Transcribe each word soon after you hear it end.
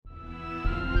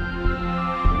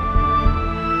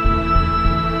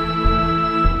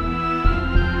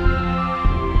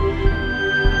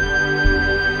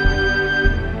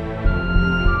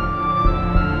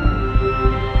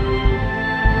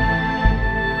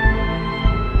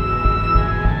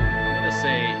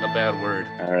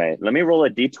Okay, let me roll a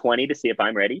d20 to see if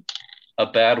I'm ready. A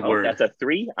bad word. That's a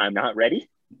 3. I'm not ready.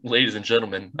 Ladies and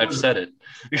gentlemen, I've said it.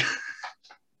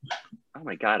 Oh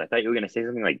my god, I thought you were going to say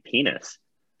something like penis.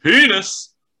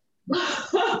 Penis!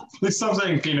 Please stop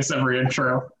saying penis every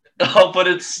intro. Oh, but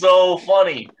it's so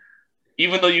funny.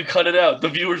 Even though you cut it out, the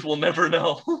viewers will never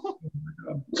know.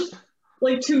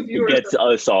 Like 2 viewers. It gets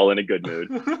us all in a good mood.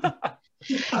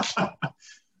 It's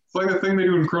like the thing they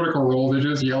do in Critical Role. They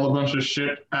just yell a bunch of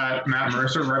shit at Matt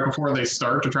Mercer right before they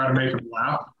start to try to make him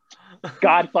laugh.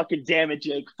 God fucking damn it,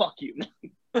 Jake. Fuck you.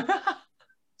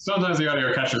 Sometimes the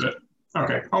audio catches it.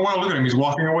 Okay. Oh, wow, look at him. He's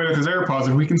walking away with his AirPods,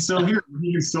 and we can still hear him.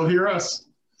 He can still hear us.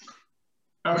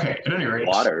 Okay, at any rate.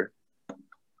 Water.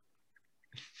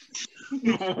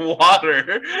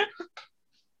 Water.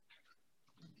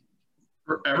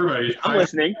 For everybody. I'm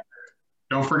listening.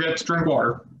 Don't forget to drink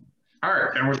water. All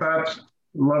right, and with that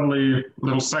lovely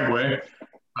little segue,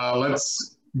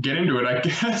 let's get into it, I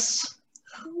guess.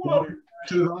 Welcome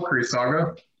to the Valkyrie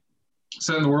Saga,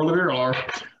 set in the world of Irolar.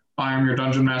 I am your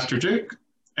Dungeon Master, Jake,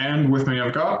 and with me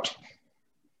I've got...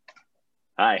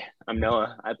 Hi, I'm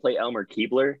Noah. I play Elmer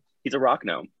Keebler. He's a rock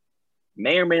gnome.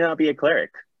 May or may not be a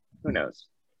cleric. Who knows?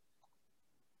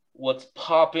 What's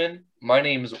poppin'? My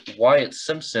name's Wyatt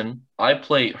Simpson. I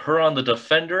play Huron the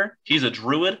Defender. He's a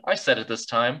druid. I said it this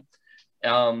time.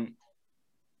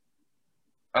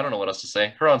 I don't know what else to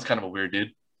say. Huron's kind of a weird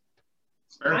dude.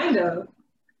 Kind of.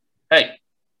 Hey.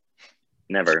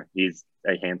 Never. He's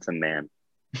a handsome man.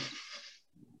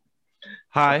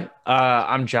 Hi,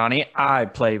 I'm Johnny. I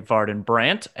play Vardin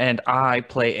Brandt, and I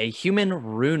play a human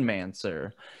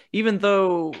runemancer. Even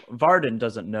though Vardin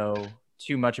doesn't know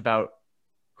too much about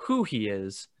who he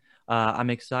is, I'm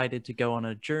excited to go on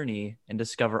a journey and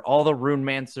discover all the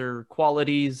runemancer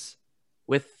qualities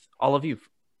with all of you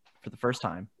for the first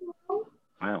time.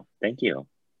 Wow, thank you.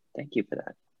 Thank you for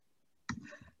that.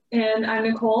 And I'm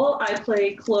Nicole. I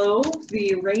play Chloe,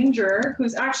 the ranger,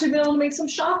 who's actually been able to make some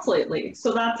shots lately.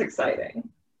 So that's exciting.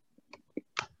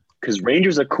 Because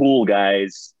rangers are cool,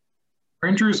 guys.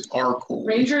 Rangers are cool.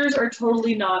 Rangers are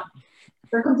totally not.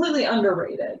 They're completely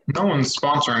underrated. No one's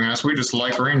sponsoring us. We just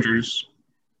like Rangers.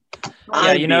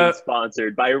 I'm you know, being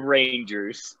sponsored by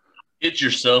Rangers. Get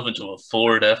yourself into a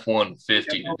Ford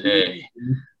F-150 today.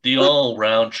 The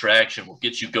all-round traction will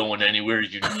get you going anywhere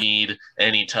you need,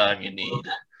 anytime you need.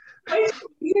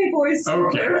 Boys,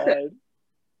 Okay.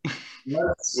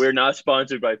 We're not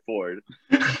sponsored by Ford.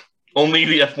 Only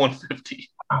the F-150.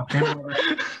 Oh, damn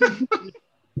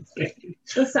it.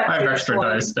 I have extra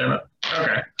dice, damn it.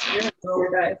 Okay. You're gonna roll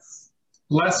your dice.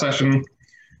 Last session,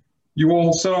 you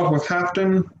all set off with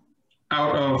Hafton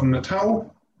out of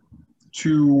Natal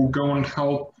to go and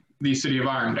help the city of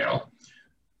Irondale.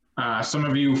 Some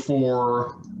of you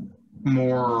for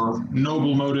more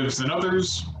noble motives than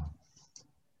others,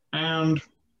 and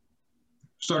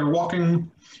started walking,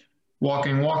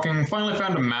 finally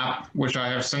found a map, which I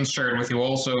have since shared with you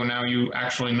all, so now you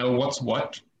actually know what's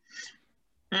what.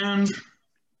 And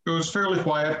it was fairly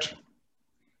quiet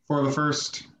for the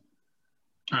first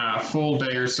full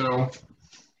day or so.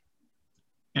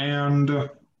 And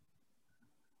at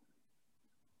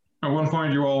one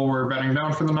point you all were bedding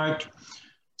down for the night,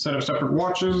 set up separate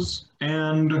watches,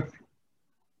 and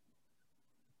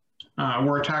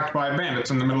were attacked by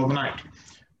bandits in the middle of the night.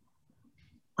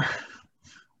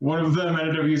 One of them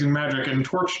ended up using magic and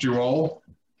torched you all,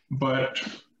 but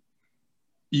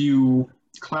you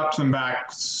clapped them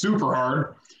back super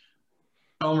hard.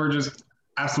 Elmer just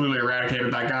absolutely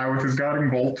eradicated that guy with his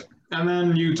guiding bolt, and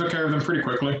then you took care of them pretty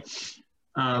quickly.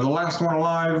 The last one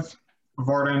alive,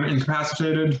 Vardin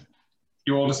incapacitated.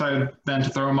 You all decided then to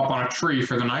throw him up on a tree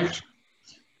for the night.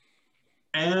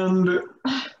 And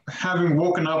having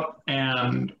woken up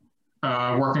and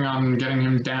working on getting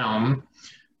him down,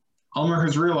 Elmer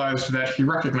has realized that he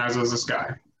recognizes this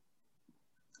guy.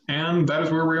 And that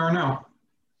is where we are now.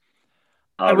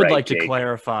 I would like to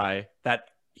clarify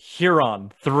that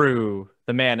Huron threw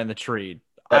the man in the tree.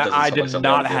 I did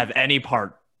not have any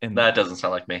part in that. That doesn't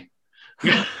sound like me.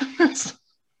 Yeah,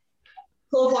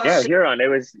 Huron, it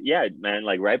was, man,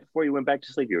 like right before you went back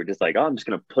to sleep, you were just like, oh, I'm just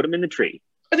going to put him in the tree.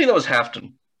 I think that was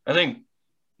Hafton. I think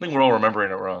we're all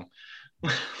remembering it wrong.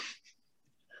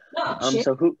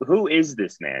 So who is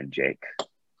this man, Jake?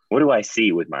 What do I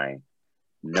see with my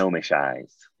gnomish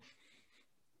eyes?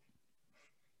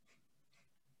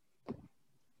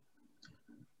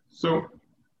 So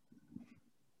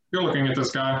you're looking at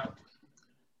this guy.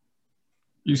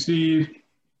 You see,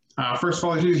 first of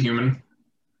all, he's human.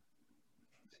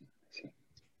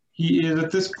 He is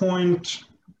at this point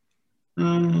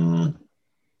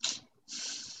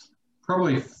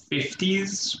probably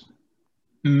 50s,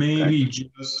 maybe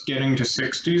just getting to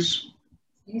 60s.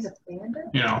 He's a bandit?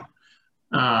 You know,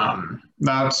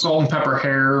 that salt and pepper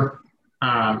hair,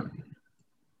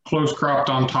 close cropped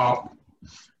on top.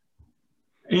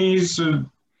 He's a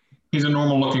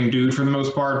normal looking dude for the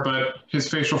most part, but his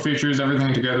facial features,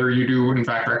 everything together, you do in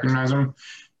fact recognize him.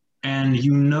 And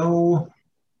you know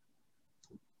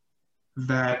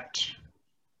that,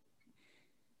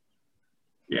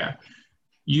 yeah,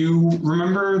 you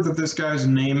remember that this guy's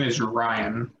name is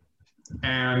Ryan,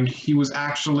 and he was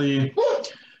actually,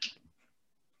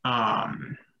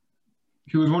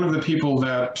 he was one of the people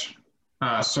that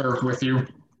served with you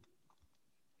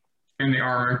in the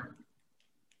army.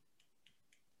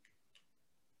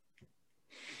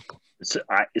 So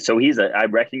I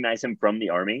recognize him from the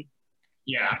army.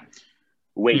 Yeah.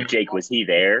 Wait, Yeah. Jake, was he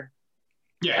there?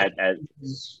 Yeah.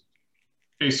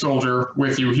 A soldier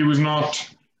with you. He was not,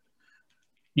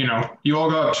 you know, you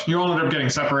all ended up getting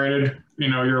separated, you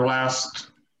know, your last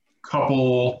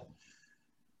couple.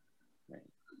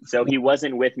 So he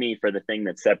wasn't with me for the thing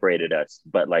that separated us,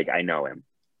 but like I know him.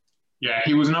 Yeah,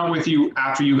 he was not with you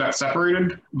after you got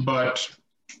separated, but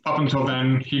up until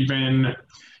then, he'd been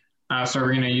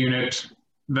serving in a unit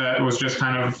that was just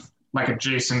kind of like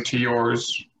adjacent to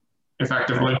yours,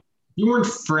 effectively. You weren't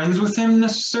friends with him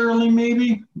necessarily,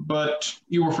 maybe, but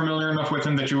you were familiar enough with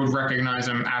him that you would recognize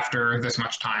him after this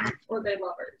much time. Or they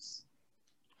lovers?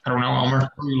 I don't know, Elmer.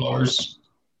 Are you lovers?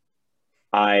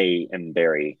 I am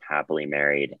very happily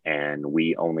married, and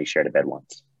we only shared a bed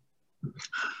once.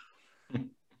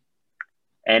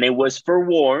 And it was for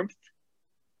warmth.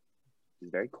 It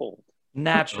was very cold.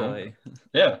 Naturally.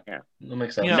 Yeah. Yeah. That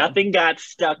makes sense. You know- Nothing got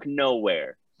stuck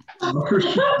nowhere.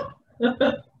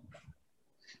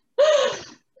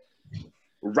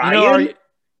 Ryan?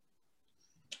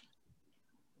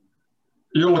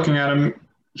 You're looking at him.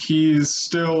 He's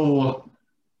still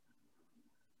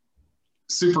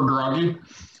super groggy.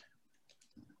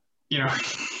 You know.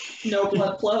 No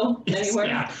blood flow anywhere?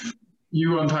 Yeah.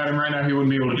 You untied him right now, he wouldn't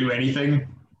be able to do anything.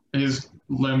 His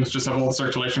limbs just have all the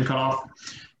circulation cut off.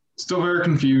 Still very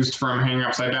confused from hanging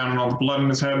upside down and all the blood in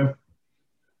his head.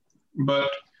 But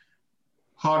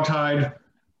hogtied,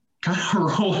 kind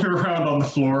of rolling around on the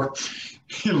floor.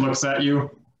 He looks at you.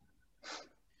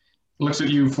 Looks at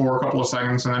you for a couple of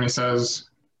seconds, and then he says,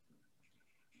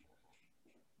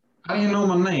 "How do you know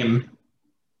my name?"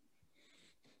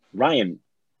 Ryan,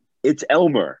 it's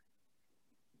Elmer.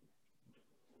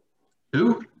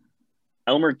 Who?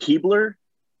 Elmer Keebler.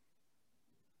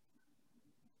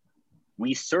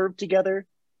 We served together.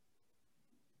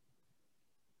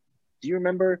 Do you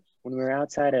remember when we were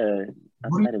outside of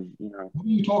What are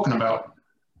you talking about?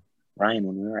 Ryan,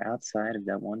 when we were outside of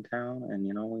that one town and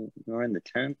we were in the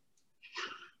tent?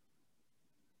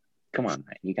 Come on,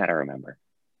 Ryan, you gotta remember.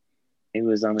 It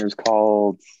was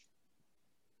called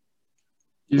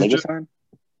He's just Legason?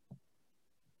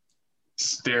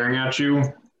 staring at you.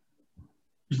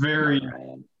 Very,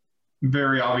 Ryan.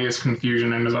 very obvious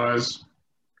confusion in his eyes.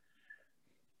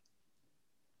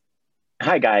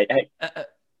 Hi, guys. Hey,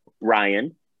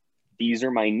 Ryan. These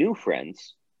are my new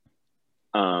friends.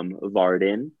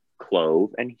 Vardin,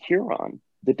 Clove, and Huron,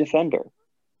 the Defender.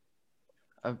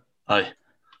 Hi.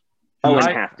 Oh, and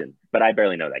Hafton, but I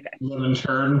barely know that guy. In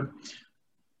turn,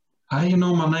 how do you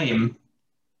know my name?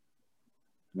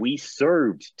 We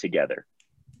served together.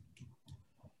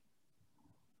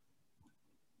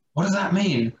 What does that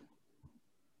mean?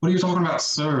 What are you talking about,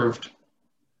 served?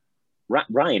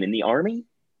 Ryan, in the army?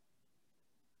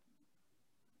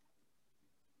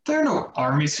 There are no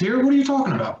armies here. What are you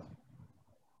talking about?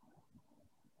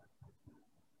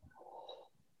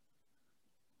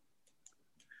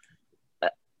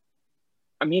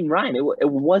 I mean, Ryan, it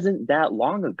wasn't that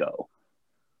long ago.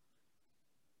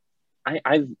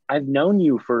 I've known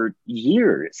you for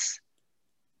years.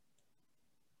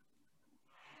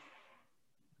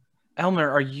 Elmer,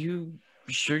 are you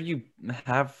sure you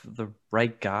have the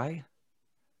right guy?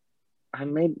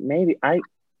 Maybe I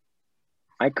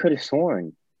could have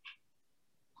sworn.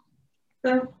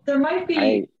 There might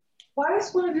be. Why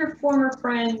is one of your former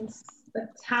friends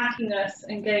attacking us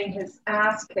and getting his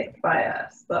ass kicked by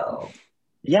us, though?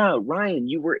 Yeah, Ryan,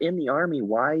 you were in the army.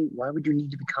 Why would you need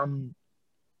to become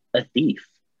a thief?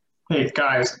 Hey,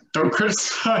 guys, don't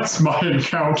criticize my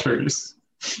encounters.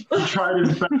 You tried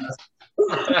his best.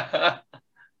 I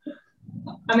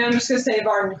mean, I'm just going to say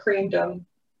Vardin creamed him.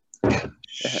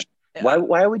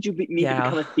 Why would you need to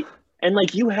become a thief? And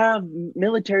like, you have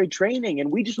military training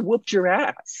and we just whooped your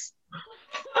ass.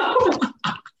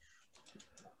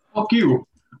 Fuck you.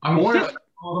 I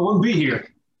wouldn't be here.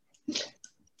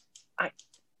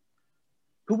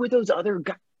 Who were those other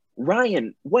guys?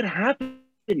 Ryan, what happened?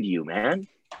 to you, man?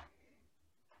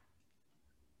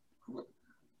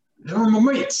 They were my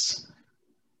mates.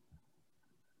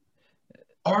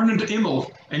 Arn and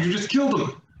Emil, and you just killed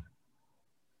them.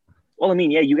 Well, I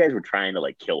mean, yeah, you guys were trying to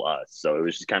like kill us, so it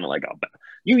was just kind of like,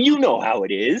 you know how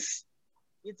it is.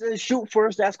 It's a shoot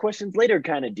first, ask questions later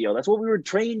kind of deal. That's what we were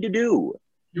trained to do.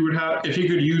 He would have, if he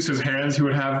could use his hands, he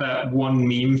would have that one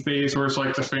meme face where it's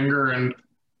like the finger, and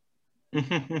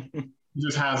he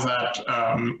just has that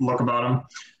look about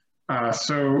him.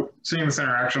 So seeing this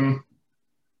interaction,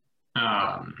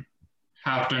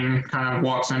 Hafton kind of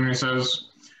walks in and he says,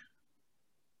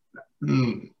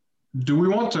 do we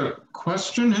want to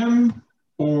question him,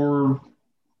 or?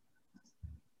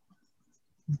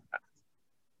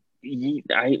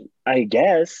 I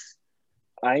guess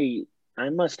I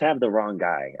must have the wrong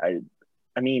guy.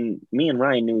 I mean, me and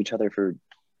Ryan knew each other for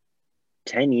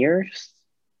 10 years.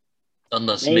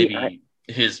 Unless maybe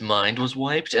his mind was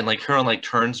wiped and like Huron like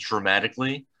turns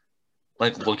dramatically,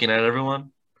 like looking at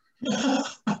everyone.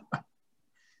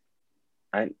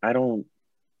 I don't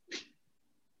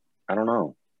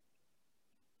know.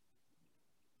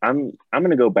 I'm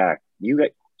gonna go back. I'm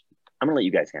gonna let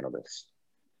you guys handle this.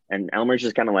 And Elmer's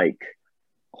just kind of like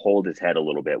hold his head a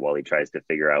little bit while he tries to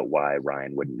figure out why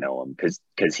Ryan wouldn't know him,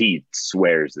 because he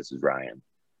swears this is Ryan.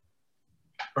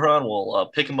 Huron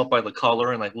will pick him up by the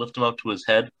collar and like lift him up to his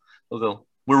head. He'll go,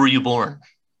 "Where were you born?"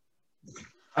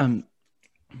 Hafton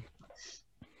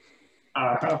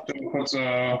puts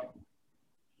a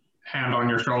hand on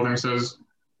your shoulder and says,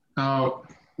 "Oh,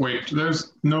 wait,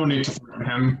 there's no need to threaten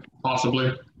him,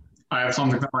 possibly. I have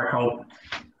something that might help."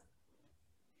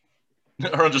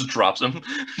 Huron just drops him.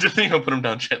 Just think he'll put him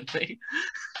down gently.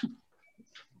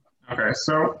 Okay,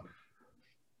 so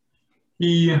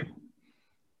he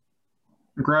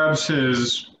grabs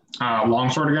his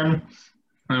longsword again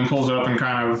and then pulls it up and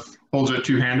kind of holds it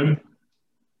two-handed.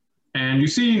 And you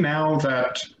see now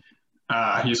that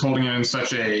he's holding it in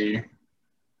such a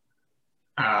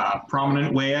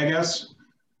prominent way, I guess.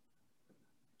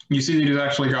 You see that he's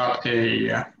actually got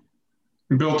a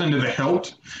built into the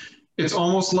hilt. It's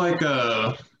almost like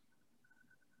a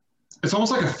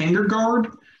finger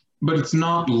guard, but it's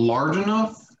not large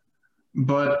enough.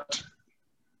 But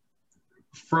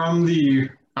from the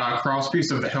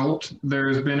crosspiece of the hilt,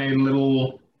 there's been a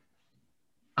little,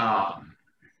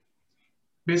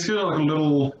 basically like a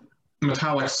little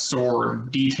metallic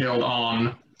sword detailed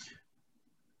on,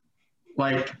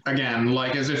 like, again,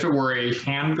 like as if it were a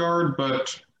handguard,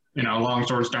 but, you know, long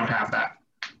swords don't have that.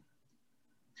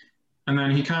 And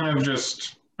then he kind of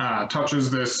just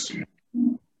touches this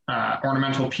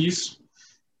ornamental piece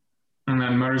and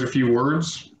then mutters a few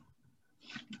words.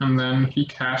 And then he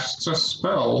casts a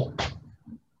spell.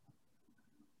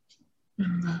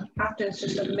 Captain's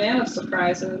just a man of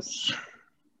surprises.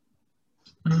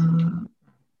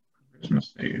 Where's my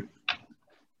save?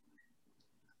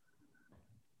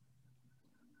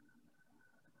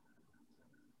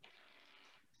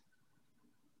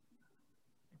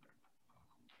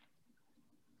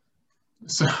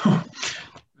 So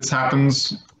this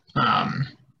happens.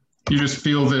 You just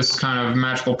feel this kind of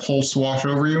magical pulse wash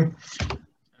over you.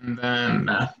 And then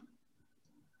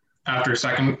after a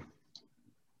second,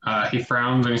 he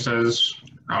frowns and he says,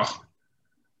 "Oh,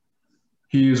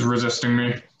 he is resisting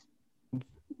me."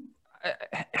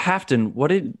 Hafton, what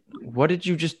did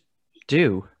you just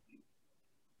do?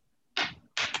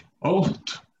 Oh,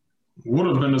 it would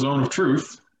have been a zone of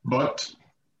truth, but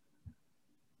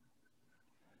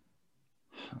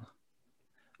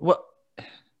What?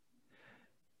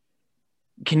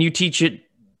 Can you teach it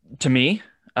to me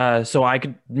so I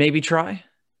could maybe try?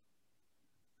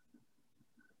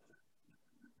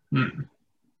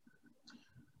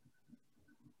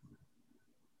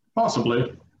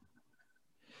 Possibly.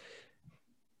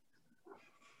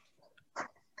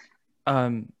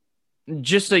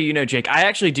 Just so you know, Jake, I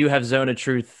actually do have Zone of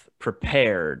Truth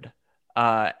prepared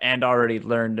and already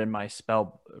learned in my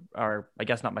spell, or I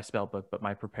guess not my spell book, but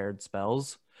my prepared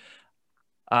spells.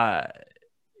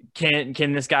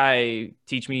 Can this guy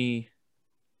teach me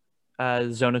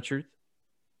Zone of Truth?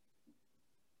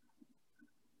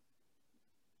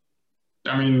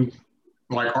 I mean,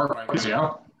 like RP-wise,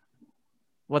 yeah.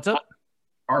 What's up?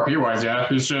 RP-wise, yeah.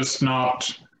 He's just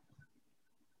not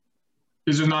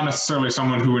necessarily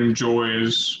someone who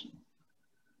enjoys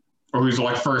or whose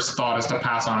like first thought is to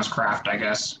pass on his craft, I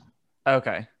guess.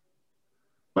 Okay.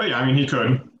 But yeah, I mean, he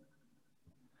could.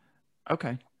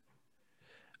 Okay.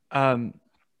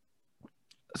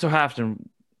 So Hafton,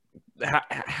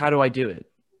 how do I do it?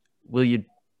 Will you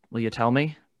tell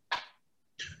me?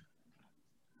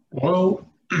 Well,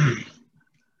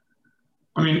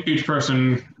 I mean, each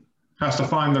person has to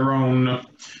find their own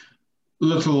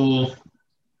little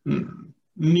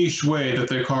niche way that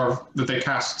they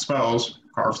cast spells,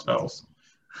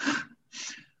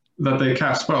 that they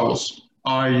cast spells.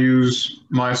 I use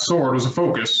my sword as a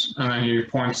focus, and then he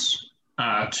points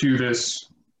to this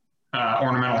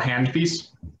ornamental handpiece,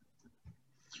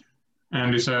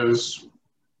 and he says,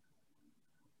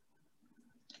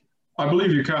 I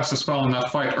believe you cast a spell in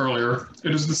that fight earlier.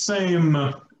 It is the same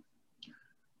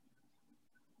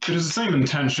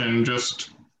intention, just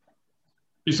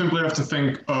you simply have to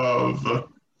think of,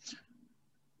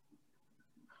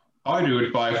 I do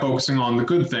it by focusing on the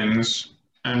good things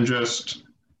and just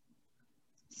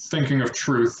thinking of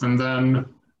truth, and then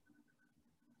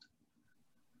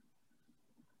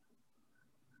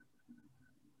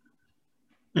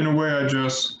in a way I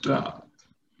just,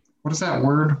 what is that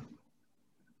word?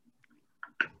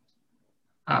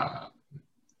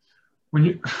 When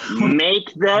you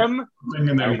Make them.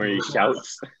 Elmer, Elmer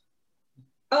shouts.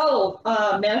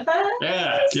 Manifest?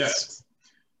 Yeah,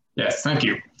 yes, thank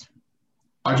you.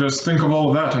 I just think of all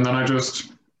of that, and then I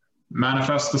just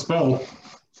manifest the spell.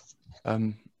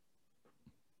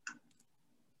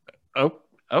 Oh,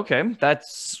 okay. That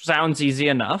sounds easy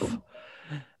enough.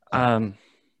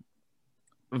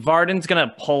 Vardin's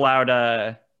gonna pull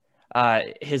out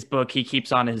his book he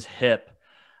keeps on his hip,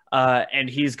 and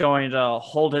he's going to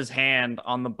hold his hand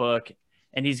on the book,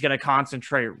 and he's gonna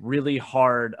concentrate really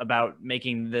hard about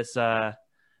making this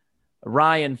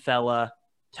Ryan fella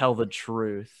tell the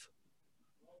truth.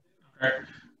 Okay.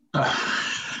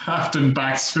 Hafton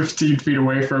backs 15 feet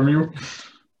away from you.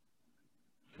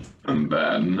 And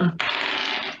then...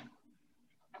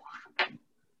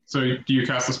 So do you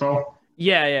cast the spell?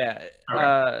 Yeah.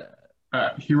 Okay.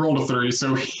 He rolled a 3,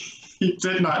 so he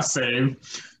did not save.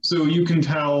 So you can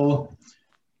tell,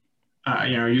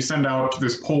 you send out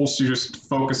this pulse, you just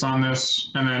focus on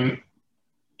this, and then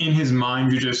in his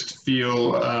mind you just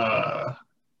feel an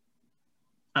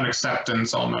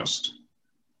acceptance almost.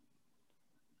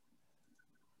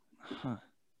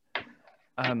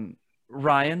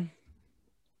 Ryan?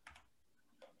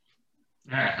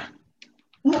 Yeah.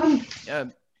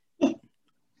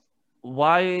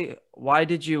 Why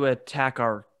did you attack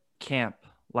our camp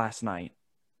last night?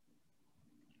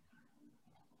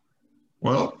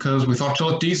 Well, because we thought you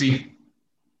looked easy.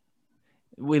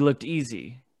 We looked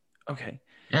easy. Okay.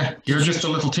 Yeah, you're just a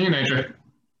little teenager.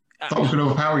 Thought we could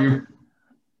overpower you.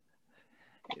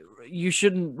 You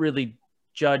shouldn't really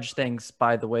judge things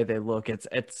by the way they look.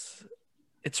 It's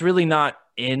really not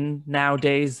in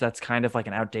nowadays. That's kind of like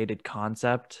an outdated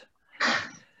concept.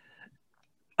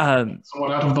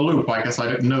 Somewhat out of the loop. I guess I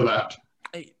didn't know that.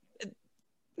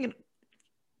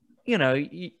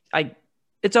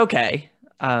 It's okay.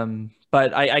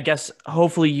 But I guess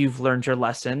hopefully you've learned your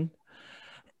lesson.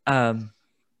 Did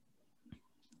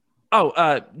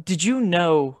you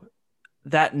know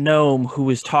that gnome who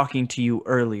was talking to you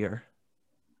earlier?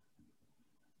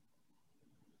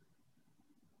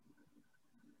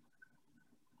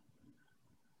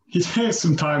 He takes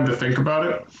some time to think about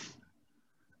it,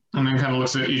 and then kind of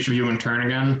looks at each of you in turn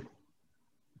again.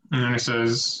 And then he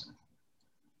says,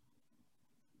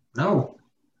 no,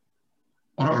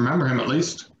 I don't remember him at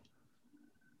least.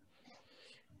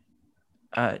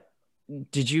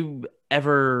 Did you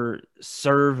ever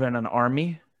serve in an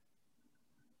army?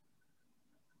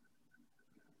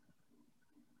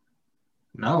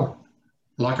 No.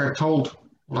 Like I told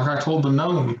the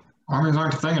gnome, armies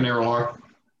aren't a thing in Irolar.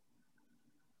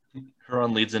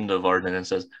 Huron leads into Vardin and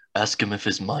says, ask him if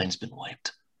his mind's been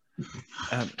wiped.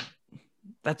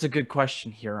 That's a good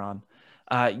question, Huron.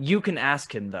 You can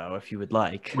ask him, though, if you would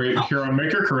like. Wait, Huron,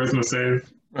 make your charisma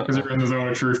save, because you're in the zone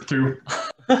of truth, too.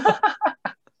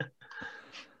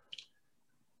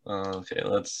 Okay,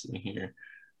 let's see here.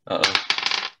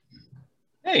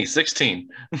 Hey, 16.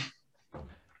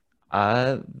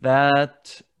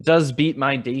 That does beat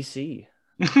my DC.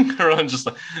 Huron's just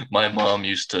like, my mom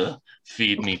used to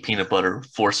feed me peanut butter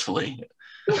forcefully.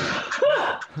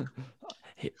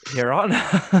 Huron?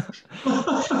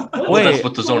 Well, Wait. that's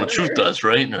what the Zone of Truth does,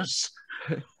 right?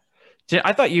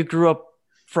 I thought you grew up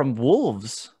from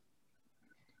wolves.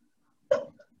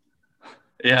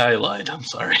 Yeah, I lied. I'm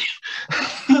sorry.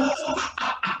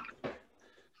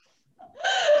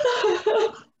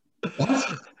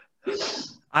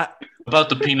 What? About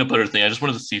the peanut butter thing, I just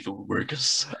wanted to see if it would work.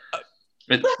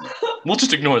 We'll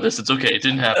just ignore this. It's okay. It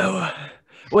didn't happen.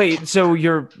 Wait, so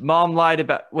your mom lied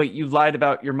about... Wait, you lied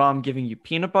about your mom giving you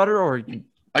peanut butter, or you...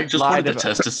 I just wanted to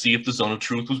test to see if the Zone of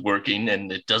Truth was working, and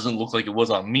it doesn't look like it was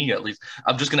on me, at least.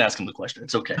 I'm just going to ask him the question.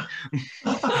 It's okay.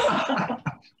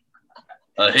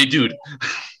 Hey, dude.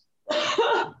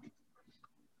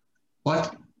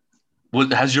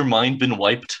 What has your mind been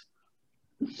wiped?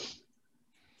 Of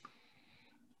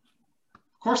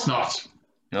course not.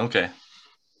 Okay. As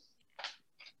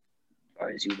far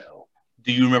as you know.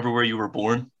 Do you remember where you were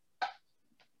born?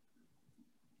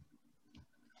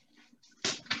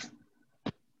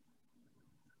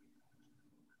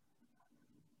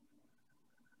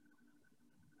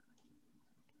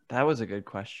 That was a good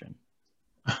question.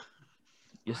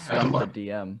 You stumped the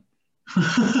DM.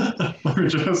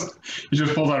 He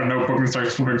just pulls out a notebook and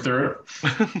starts flipping through it.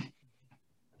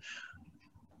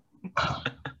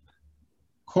 Of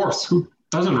course, who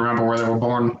doesn't remember where they were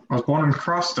born? I was born in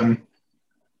Croston.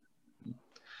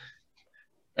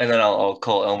 And then I'll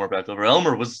call Elmer back over.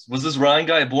 Elmer, was this Ryan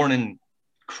guy born in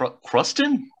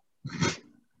Cruston?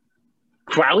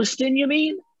 Crowston, you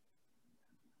mean?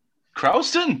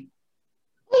 Crowston?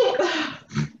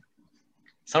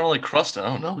 Sounded like Cruston. I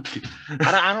don't know.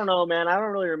 I don't know, man. I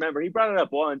don't really remember. He brought it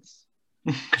up once.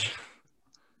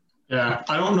 Yeah,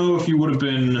 I don't know if you would have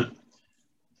been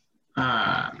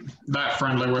that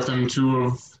friendly with him to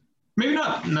have maybe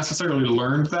not necessarily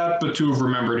learned that, but to have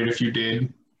remembered it if you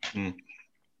did.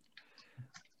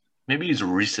 Maybe his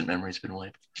recent memory's been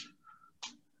wiped.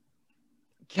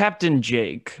 Captain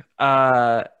Jake,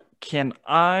 can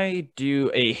I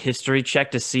do a history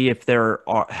check to see if there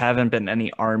haven't been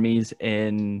any armies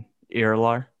in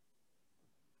Irlar?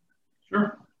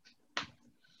 Sure.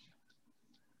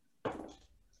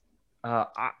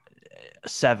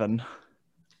 7.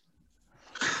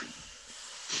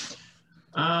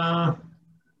 You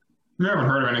haven't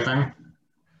heard of anything.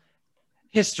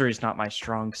 History's not my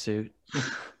strong suit.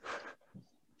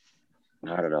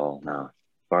 Not at all, no.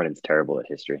 Vardin's terrible at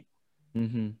history.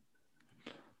 Mm-hmm.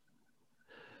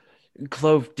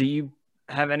 Clove, do you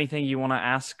have anything you want to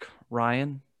ask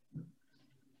Ryan?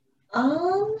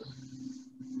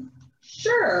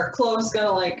 Sure. Clove's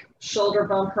gonna like shoulder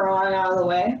bump her on out of the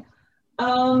way.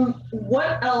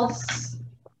 What else?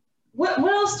 What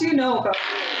else do you know about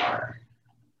your lore?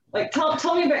 Like,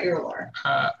 tell me about your lore.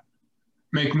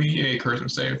 Make me a charisma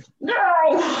save. No.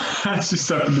 Has to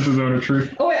step into the zone of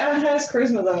truth. Oh wait, I have highest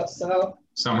charisma though, so.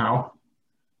 Somehow.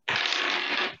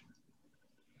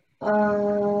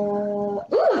 Ooh,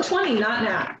 20, not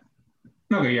nat.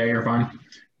 Okay, yeah, you're fine.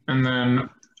 And then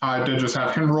I did just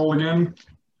have him roll again.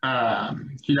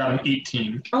 He got an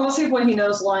 18. I want to see if what he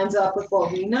knows lines up with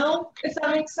what we know, if that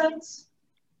makes sense.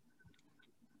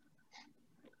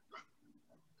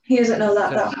 He doesn't know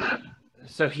that though.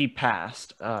 So he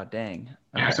passed. Oh, dang.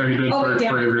 Yeah, so he did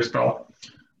for your spell.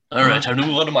 All right, time to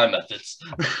move on to my methods.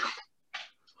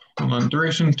 Hold on,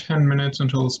 duration 10 minutes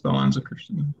until the spell ends. A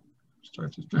Christian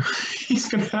starts his He's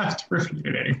going to have to repeat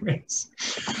it anyways.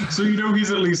 So you know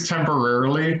he's at least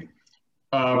temporarily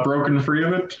broken free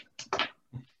of it.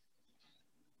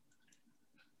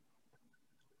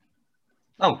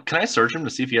 Oh, can I search him to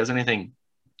see if he has anything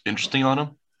interesting on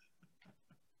him?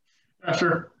 Yeah,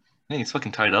 sure. Hey, he's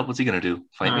fucking tied up. What's he gonna do?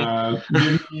 Fight me?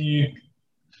 Give me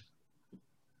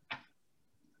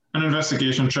an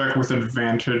investigation check with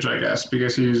advantage, I guess,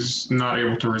 because he's not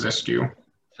able to resist you.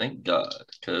 Thank God,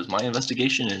 because my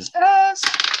investigation is ass.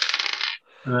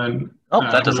 And then,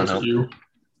 that doesn't help. You.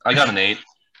 I got an 8.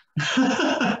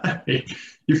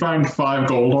 You find 5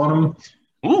 gold on him.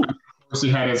 Ooh. Of course, he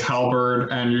had his halberd,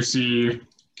 and you see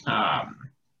a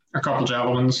couple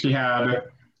javelins. He had.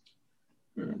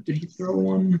 Did he throw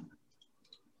one?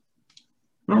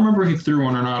 I don't remember if he threw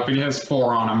one or not, but he has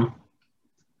 4 on him.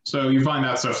 So you find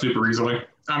that stuff super easily.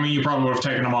 I mean, you probably would have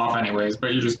taken them off anyways,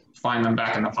 but you just find them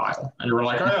back in the pile. And you were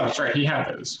like, oh, yeah, that's right, he had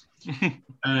those.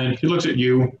 And he looks at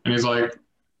you, and he's like,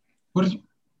 what do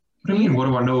you mean, what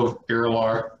do I know of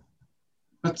Irlar?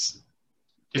 It's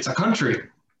a country.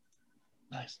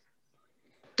 Nice.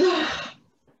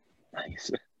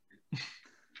 Nice.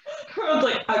 I was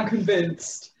like, I'm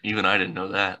convinced. Even I didn't know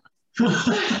that.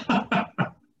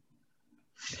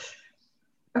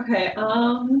 Okay,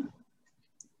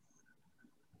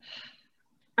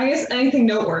 I guess anything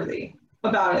noteworthy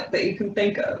about it that you can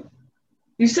think of.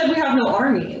 You said we have no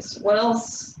armies. What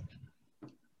else?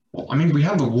 Well, I mean, we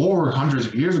had the war hundreds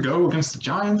of years ago against the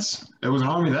giants. There was an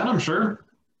army then, I'm sure.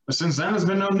 But since then, there's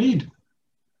been no need.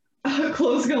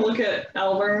 Chloe's gonna look at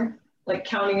Elmer, like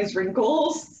counting his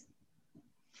wrinkles.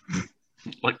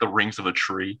 Like the rings of a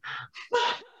tree.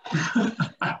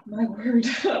 My word.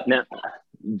 Now,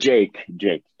 Jake.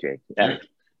 That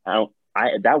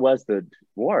was the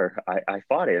war I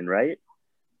fought in, right?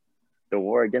 The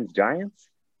war against giants?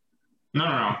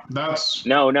 No. That's...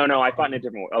 No. I fought in a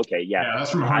different war. Okay, yeah. Yeah,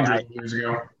 that's from hundreds of years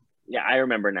ago. Yeah, I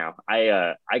remember now.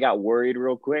 I got worried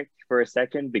real quick for a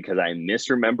second because I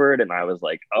misremembered, and I was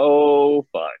like, "Oh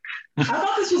fuck!" I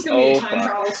thought this was gonna be a time fuck.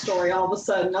 travel story. All of a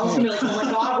sudden, I was gonna be like, "Oh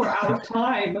my god, we're out of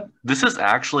time." This is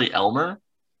actually Elmer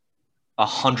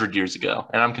 100 years ago,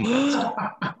 and I'm convinced.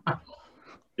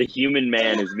 The human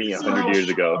man is me 100 years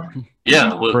ago.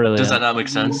 Yeah, well, Brilliant. does that not make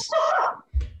sense?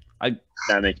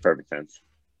 That makes perfect sense.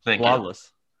 Thank you.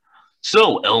 Flawless.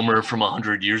 So, Elmer from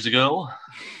 100 years ago.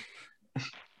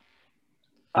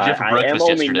 What'd you have for I am breakfast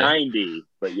only yesterday? 90,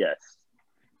 but yes.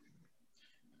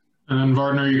 And then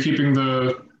Vardin, are you keeping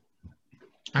the?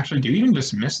 Actually, do you even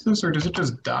dismiss this, or does it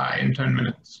just die in 10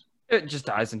 minutes? It just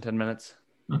dies in 10 minutes.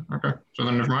 Okay, so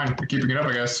then never mind. We're keeping it up,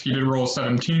 I guess. He did roll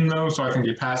 17 though, so I think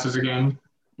he passes again.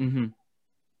 Mm-hmm.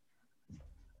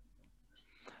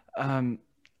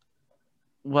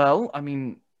 Well, I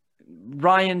mean,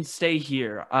 Ryan, stay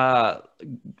here. I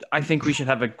think we should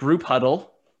have a group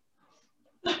huddle.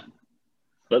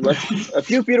 But let's a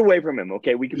few feet away from him,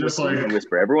 okay? We can Just whisper. We like- can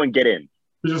whisper. Everyone, get in.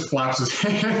 He just flaps his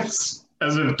hands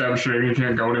as if demonstrating he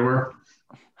can't go anywhere.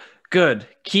 Good.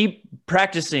 Keep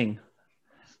practicing.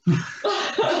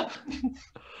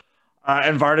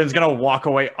 And Vardin's gonna walk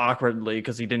away awkwardly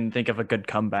because he didn't think of a good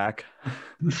comeback.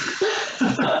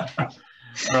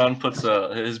 Ron puts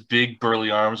his big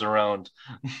burly arms around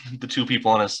the two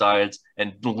people on his sides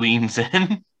and leans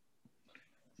in.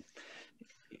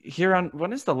 Huron,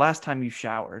 when is the last time you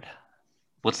showered?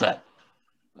 What's that?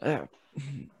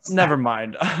 Never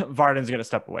mind. Vardin's gonna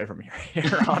step away from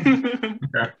Huron.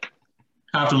 Okay.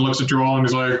 Afton looks at you all and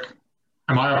he's like,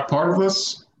 "Am I a part of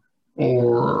this,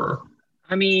 or?"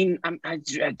 I mean,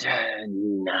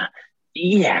 nah.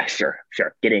 Yeah, sure.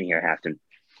 Get in here, Hafton.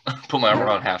 Put my arm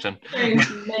around Hafton.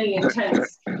 Many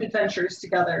intense adventures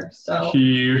together. So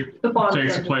He the bond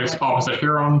takes is place like- opposite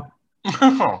Huron.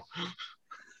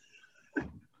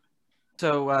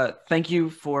 So thank you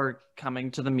for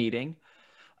coming to the meeting.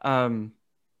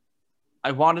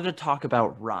 I wanted to talk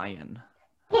about Ryan.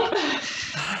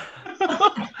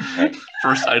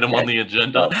 First item on the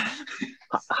agenda.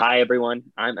 Hi, everyone.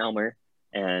 I'm Elmer,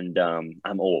 and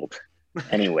I'm old.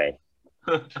 Anyway,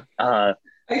 so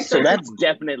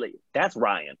that's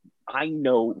Ryan. I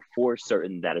know for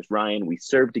certain that is Ryan. We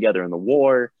served together in the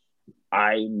war.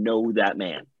 I know that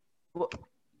man. Well,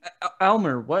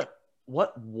 Elmer, what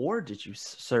war did you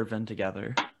serve in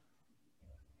together?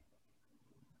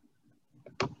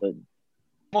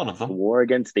 One of The them. war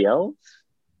against the elves.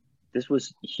 This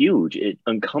was huge. It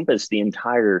encompassed the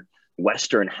entire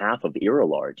western half of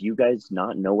Irolar. Do you guys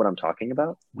not know what I'm talking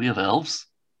about? We have elves?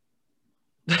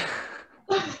 I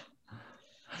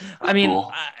mean,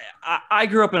 Cool. I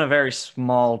grew up in a very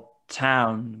small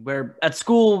town where at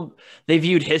school they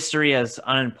viewed history as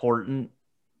unimportant.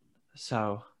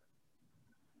 So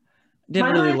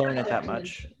didn't really learn it that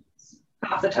much.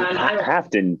 Half the time. I don't-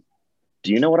 Hafton,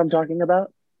 do you know what I'm talking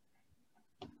about?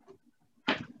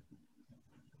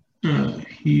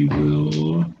 He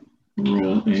will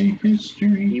roll a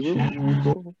history He will- check.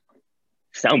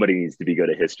 Somebody needs to be good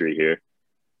at history here.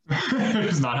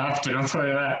 It's not have to, I'll tell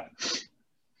you that.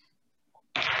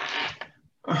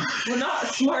 We're not a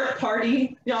smart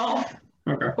party, y'all,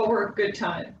 Okay, but we're a good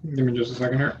time. give me just a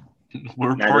second here.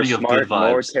 We're a Neither party of smart good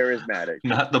nor vibes. charismatic.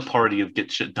 Not the party of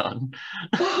get shit done.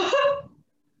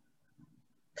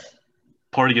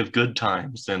 Party of good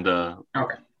times. And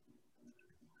Okay.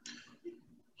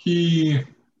 He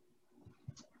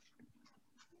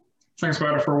thinks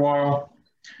about it for a while,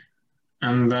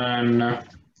 and then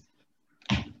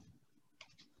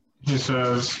he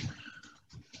says,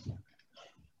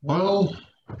 "Well,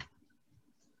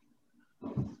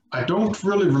 I don't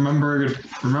really remember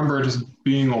it as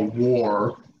being a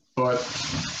war, but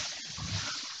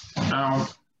now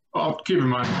I'll keep in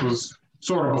mind it was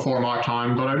sort of before my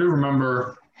time, but I do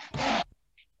remember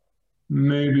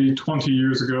maybe 20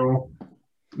 years ago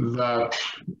that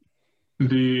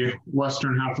the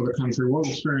western half of the country was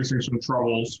experiencing some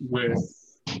troubles with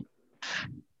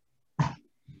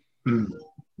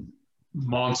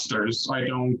monsters. I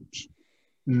don't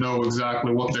know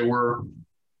exactly what they were."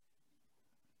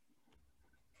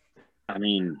 I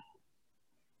mean,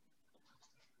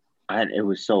 it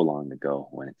was so long ago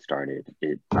when it started.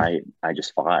 I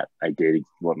just fought. I did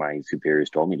what my superiors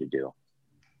told me to do.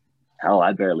 Hell,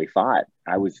 I barely fought.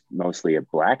 I was mostly a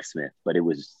blacksmith, but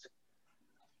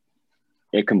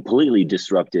it completely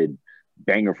disrupted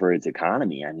Bangerford's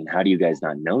economy. I mean, how do you guys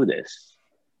not know this?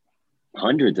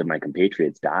 Hundreds of my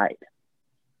compatriots died.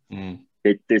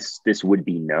 This would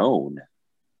be known.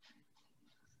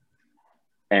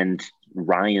 And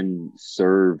Ryan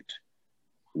served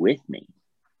with me.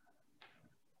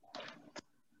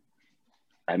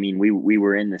 I mean, we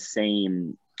were in the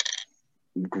same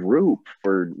group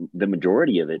for the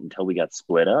majority of it until we got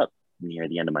split up near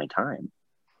the end of my time.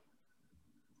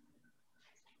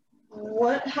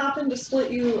 What happened to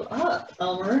split you up,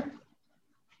 Elmer?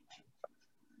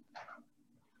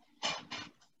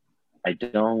 I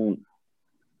don't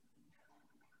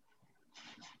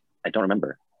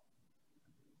remember.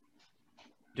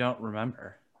 Don't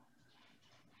remember.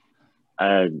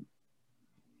 I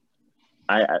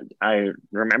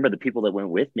remember the people that went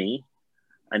with me.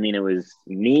 I mean, it was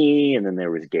me, and then there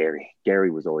was Gary.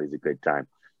 Gary was always a good time.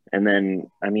 And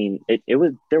then, I mean, it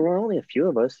was, there were only a few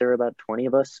of us. There were about 20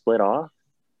 of us split off.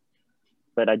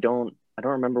 But I don't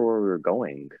remember where we were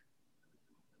going.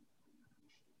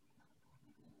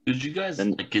 Did you guys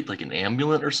get like an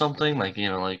amulet or something? Like, you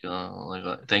know, like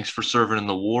a thanks for serving in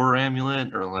the war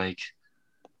amulet, or like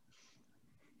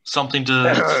something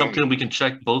we can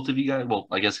check both of you guys. Well,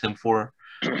 I guess him for.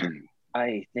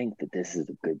 I think that this is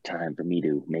a good time for me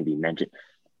to maybe mention.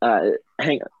 I'm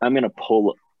gonna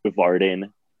pull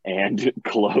Vardin and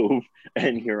Clove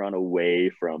and Huron away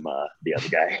from the other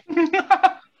guy.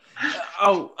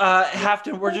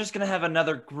 Halfton, we're just gonna have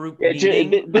another group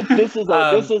meeting. This is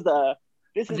the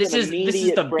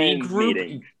B group.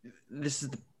 meeting. This is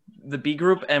the B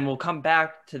group, and we'll come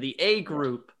back to the A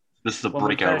group. This is the when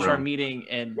breakout we finish room. Our meeting,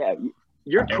 and yeah,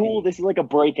 you're cool. This is like a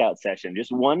breakout session,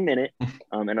 just 1 minute.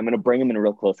 And I'm gonna bring him in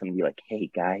real close and be like, "Hey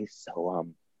guys, so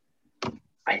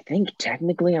I think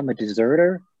technically I'm a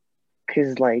deserter,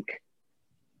 because like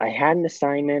I had an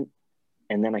assignment,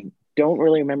 and then I don't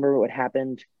really remember what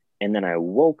happened, and then I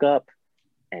woke up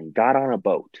and got on a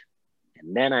boat,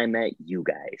 and then I met you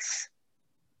guys."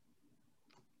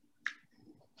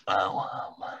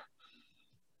 Wow.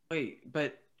 wait,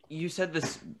 but you said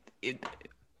this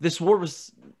war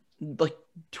was like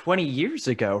 20 years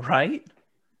ago, right?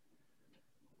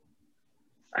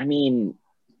 I mean,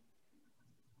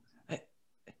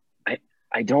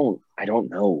 I don't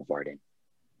know, Vardin.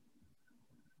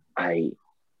 I'm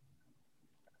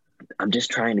just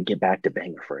trying to get back to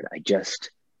Bangerford. I just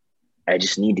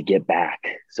need to get back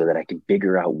so that I can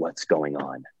figure out what's going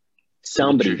on.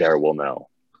 Somebody there will know.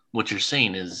 What you're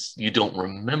saying is you don't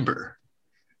remember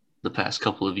the past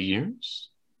couple of years?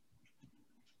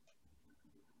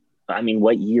 I mean,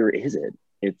 what year is it?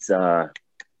 It's hey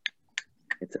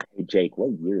Jake,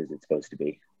 what year is it supposed to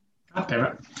be? God damn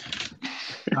it.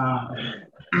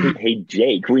 Hey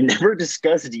Jake, we never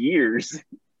discussed years.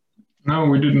 No,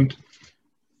 we didn't.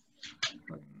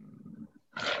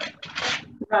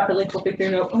 Rapidly flipping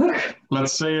through notebook.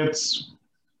 Let's say it's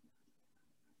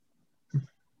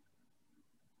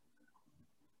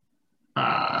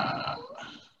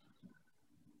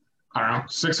I don't know,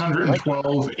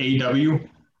 612 AW.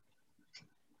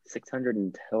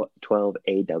 612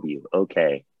 AW.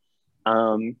 Okay.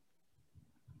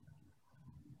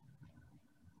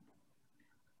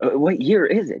 What year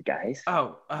is it, guys?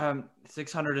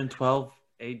 612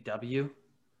 AW.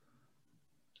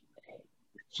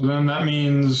 So then that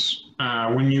means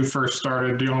when you first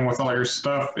started dealing with all your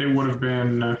stuff, it would have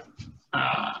been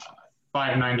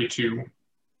 592.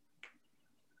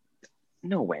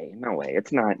 No way.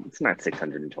 It's not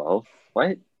 612.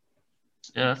 What?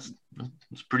 Yeah,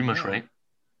 that's pretty much right.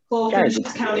 Clove is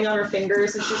just counting on her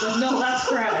fingers, and she's like, "No, that's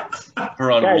correct."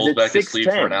 Huron Guys, rolls back it's asleep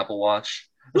for 6:10. an Apple Watch.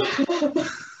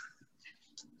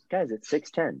 Guys, it's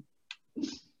 6:10.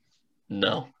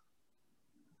 No.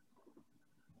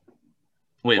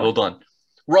 Wait, hold on.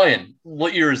 Ryan,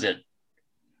 what year is it?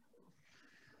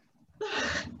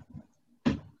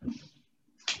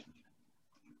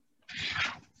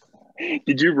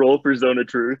 Did you roll for Zone of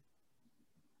Truth?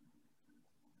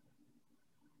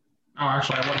 Oh,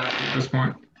 actually, I would have at this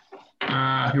point.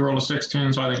 He rolled a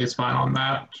 16, so I think it's fine on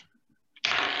that.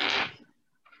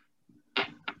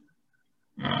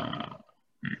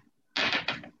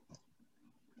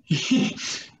 He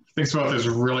thinks about this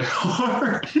really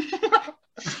hard.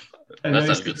 That's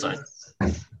not a good sign.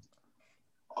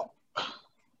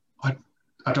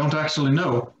 I don't actually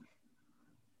know.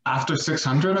 After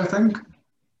 600, I think.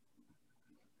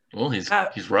 Well, he's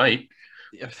right.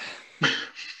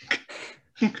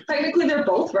 Technically, they're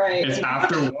both right. It's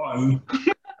after 1.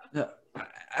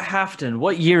 Halfton,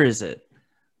 what year is it?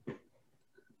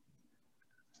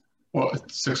 Well,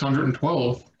 it's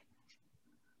 612.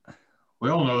 We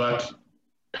all know that.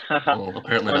 Well,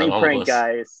 apparently Funny not all prank, of us.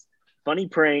 guys. Funny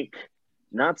prank.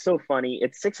 Not so funny.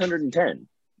 It's 610.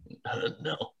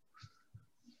 No.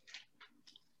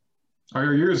 Are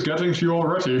your years getting to you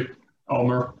already,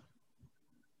 Elmer?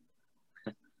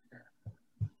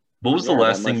 What was the Yeah,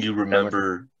 last that thing must- you that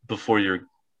remember before your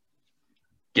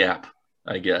gap,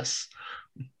 I guess?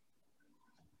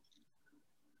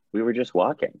 We were just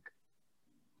walking.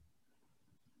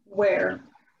 Where?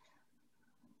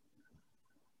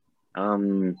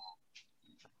 I'm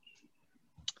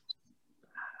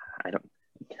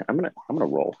gonna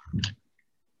roll.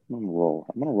 I'm gonna roll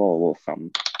a little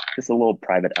something. Just a little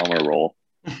private Elmer roll.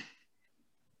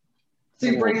 So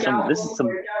you break out the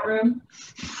breakout room?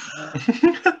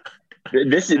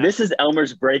 This is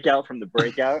Elmer's breakout from the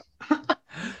breakout.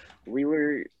 We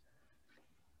were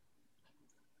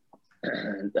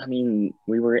in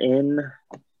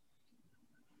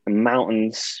the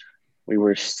mountains. We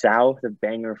were south of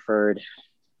Bangerford.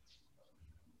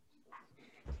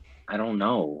 I don't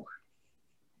know.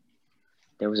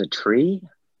 There was a tree,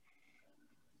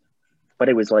 but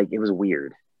it was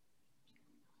weird.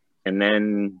 And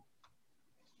then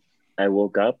I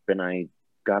woke up and I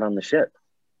got on the ship.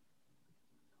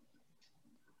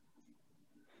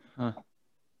 Huh.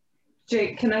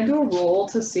 Jake, can I do a roll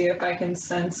to see if I can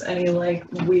sense any like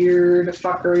weird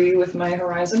fuckery with my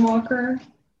Horizon Walker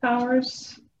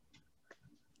powers?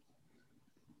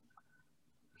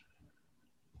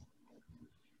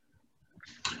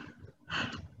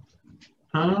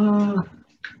 I don't know,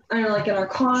 like an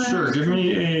Arcana. Sure, give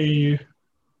me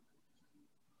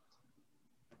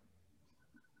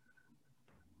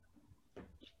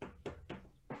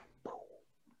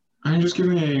just give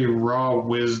me a raw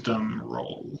wisdom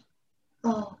roll.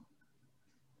 Oh.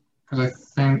 Because I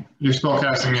think your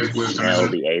spellcasting is wisdom. Smell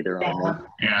the aether on me.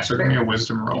 Yeah, so give me a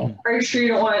wisdom roll. Are you sure you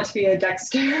don't want it to be a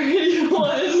dexterity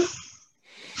one?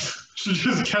 She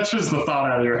just catches the thought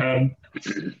out of your head.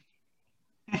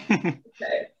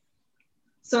 Okay.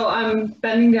 So I'm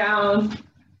bending down,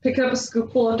 picking up a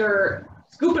scoopful of dirt,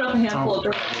 scooping up a handful of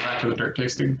dirt. Back to the dirt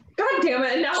tasting. God damn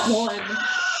it, not one.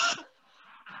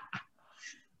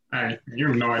 You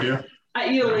have no idea. I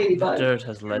eat a ladybug. Dirt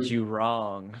has led you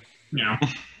wrong. Yeah.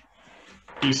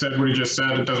 He said what he just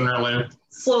said. It doesn't really.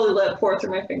 Slowly let it pour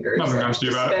through my fingers. Nothing comes to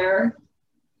you about it.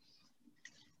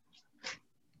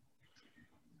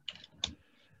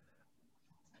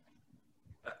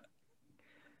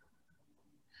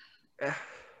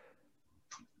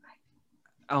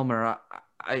 Elmer,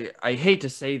 I hate to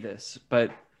say this,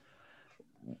 but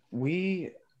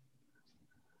we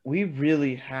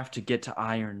really have to get to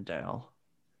Irondale.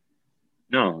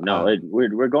 No,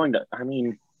 we're going to. I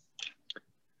mean,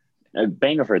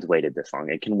 Bangerford's waited this long.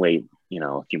 It can wait,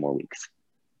 a few more weeks.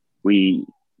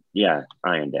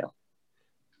 Irondale.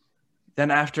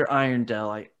 Then after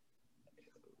Irondale,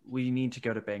 we need to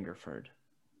go to Bangerford.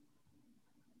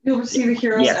 You'll receive a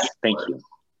hero's Yes, escort. thank you.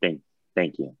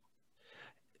 Thank you.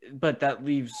 But that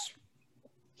leaves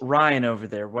Ryan over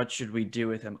there. What should we do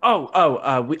with him?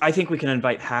 I think we can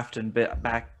invite Hafton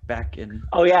back in.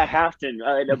 Oh yeah, Hafton.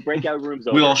 The breakout room's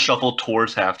over. We all shuffle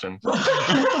towards Hafton.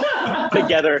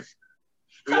 Together.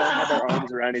 We all have our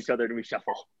arms around each other and we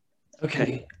shuffle.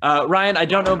 Okay. Ryan, I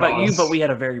don't know about you, but we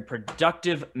had a very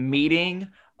productive meeting.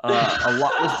 A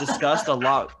lot was discussed.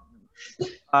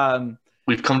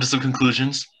 We've come to some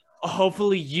conclusions.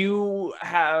 Hopefully you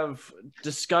have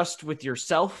discussed with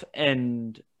yourself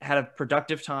and had a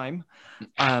productive time.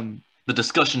 The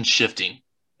discussion's shifting.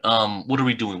 What are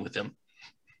we doing with him?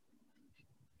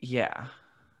 Yeah.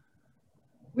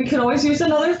 We can always use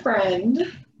another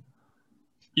friend.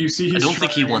 You see, I don't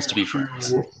think he wants to be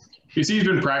friends. You see, he's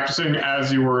been practicing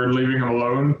as you were leaving him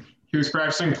alone. He was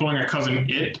practicing pulling a cousin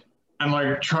It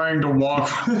and trying to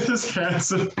walk with his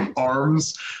hands and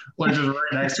arms just right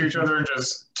next to each other and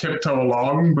just tiptoe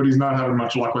along, but he's not having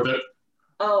much luck with it.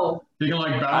 Oh. He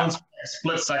can balance for a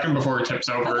split second before he tips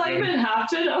over. I thought you meant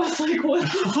Hafton. I was like, what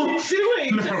is he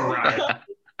doing? No, right.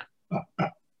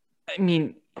 I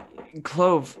mean,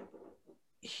 Clove,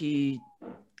 he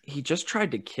just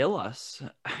tried to kill us.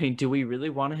 I mean, do we really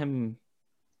want him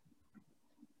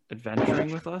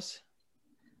adventuring with us?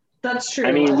 That's true.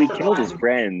 I mean, we killed his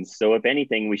friends, so if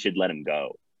anything, we should let him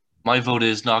go. My vote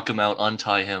is knock him out,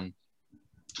 untie him.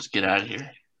 Just get out of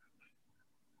here.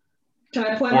 Can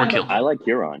I point Or my kill him. I like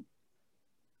Huron.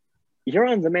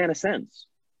 Huron's a man of sense.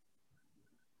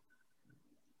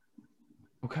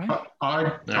 Okay. I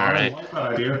right. like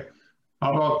that idea.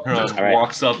 How about Huron just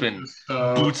walks up and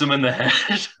boots him in the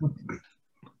head.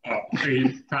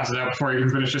 he passes out before he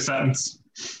can finish his sentence.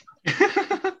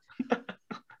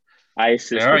 I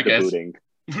assist All with right, the guys.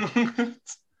 booting.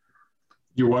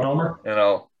 You what, Elmer?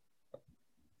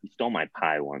 He stole my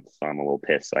pie once, so I'm a little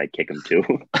pissed, so I kick him too.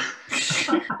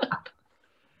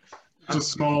 There's a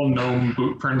small gnome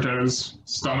boot print in his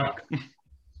stomach. And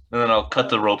then I'll cut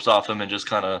the ropes off him and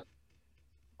just I'll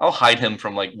hide him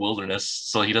from wilderness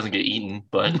so he doesn't get eaten,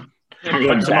 but Put him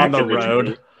on the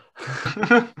road.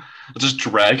 I'll just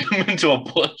drag him into a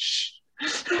bush.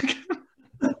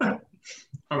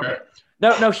 Okay.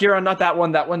 No, Huron, not that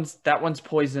one. That one's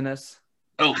poisonous.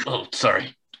 Oh,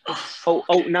 sorry.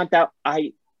 Oh, not that.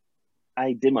 I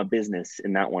did my business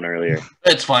in that one earlier.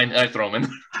 It's fine. I throw him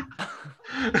in.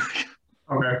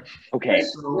 Okay. Okay.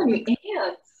 So Many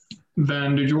ants.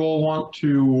 then did you all want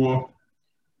to,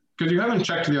 because you haven't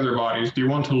checked the other bodies, do you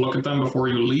want to look at them before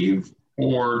you leave,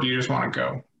 or do you just want to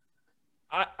go?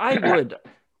 I would.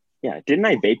 Yeah, didn't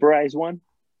I vaporize one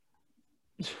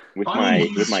with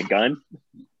my gun?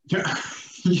 Yeah,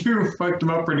 you fucked them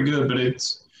up pretty good, but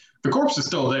the corpse is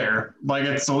still there. Like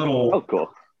it's a little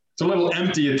cool. It's a little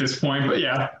empty at this point, but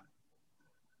yeah.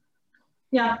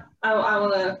 Yeah, I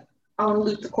wanna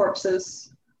loot the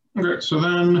corpses. Okay, so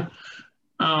then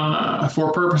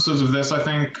for purposes of this, I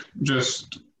think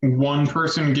just one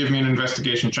person give me an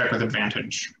investigation check with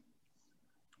advantage.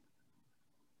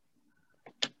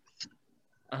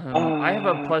 I have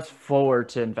a +4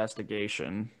 to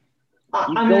investigation. You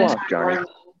I'm go gonna off, check Johnny. one.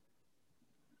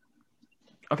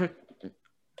 Okay.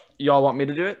 Y'all want me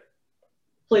to do it?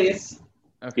 Please.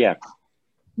 Okay. Yeah.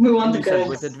 We want the You said goods.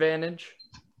 with advantage.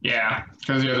 Yeah,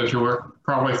 because the other two are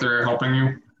probably if they're helping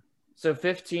you. So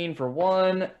 15 for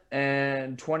one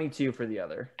and 22 for the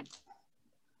other.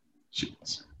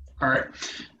 Jeez. All right.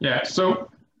 Yeah,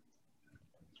 so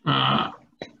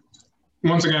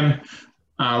once again,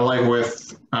 like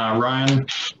with Ryan,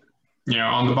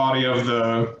 on the body of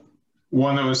the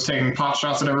one that was taking pot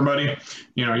shots at everybody,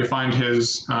 you find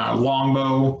his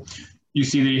longbow. You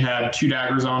see that he had 2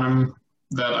 daggers on him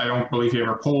that I don't believe he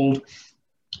ever pulled.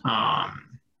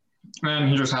 And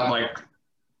he just had like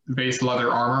base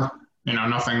leather armor,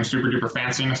 nothing super duper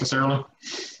fancy necessarily.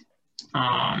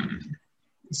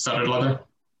 Studded leather.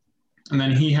 And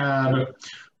then he had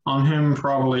on him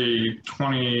probably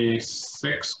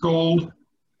 26 gold.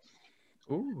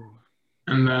 Ooh.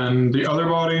 And then the other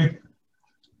body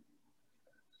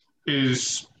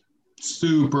is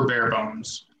super bare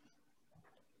bones.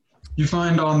 You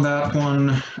find on that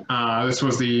one, this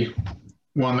was the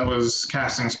one that was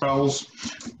casting spells.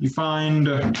 You find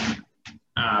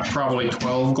probably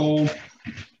 12 gold.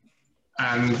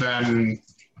 And then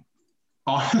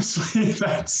honestly,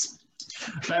 that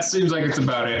seems like it's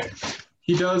about it.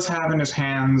 He does have in his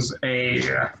hands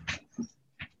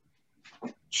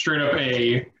straight up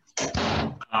a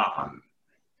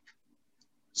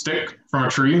stick from a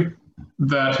tree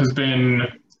that has been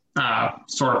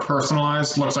sort of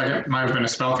personalized. Looks like it might have been a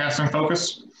spellcasting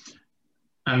focus.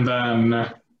 And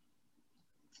then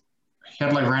he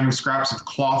had like random scraps of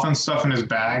cloth and stuff in his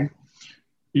bag.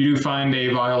 You do find a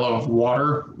vial of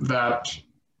water that,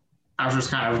 after just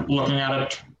kind of looking at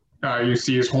it, you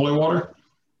see is holy water.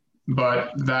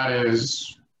 But that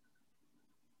is,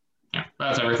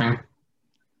 that's everything.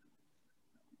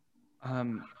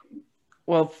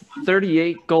 Well,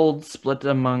 38 gold split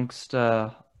amongst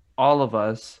all of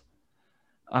us,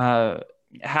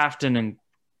 Hafton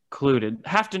included.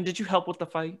 Hafton, did you help with the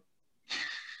fight?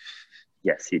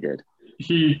 Yes, he did.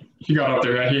 He got up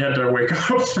there. He had to wake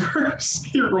up first.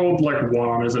 He rolled like 1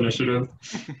 on his initiative.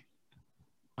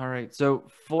 All right, so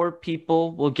 4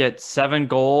 people will get 7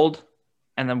 gold,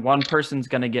 and then 1 person's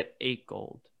gonna get 8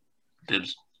 gold.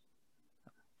 Dibs.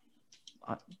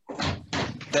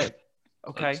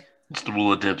 Okay. It's the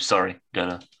rule of dibs. Sorry,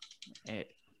 gotta.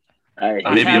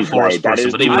 Maybe a forced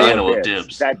person, but even I know of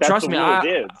dibs. That's Trust the me, rule of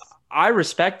dibs. I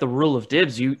respect the rule of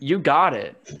dibs. You got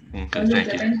it. Okay,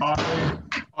 thank you.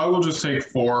 I will just take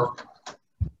 4,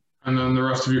 and then the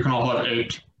rest of you can all have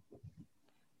 8.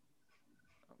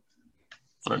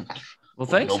 Well,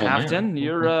 thanks, Hafton.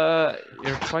 You're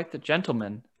quite the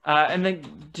gentleman. And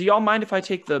then, do y'all mind if I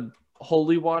take the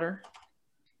holy water?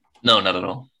 No, not at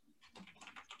all.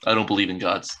 I don't believe in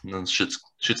gods. No,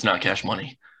 shit's not cash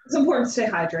money. It's important to stay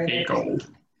hydrated. 8 gold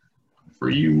for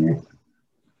you.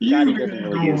 Johnny doesn't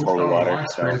really use holy water.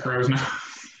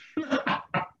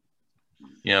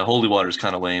 Yeah, holy water is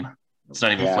kind of lame. It's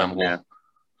not even flammable. Yeah.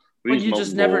 Well, you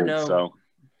just never know. So.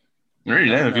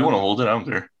 Yeah, if you want to hold it, I don't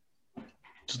care.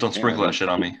 Just don't sprinkle that shit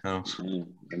on me. I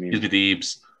mean, Gives me the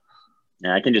eeps.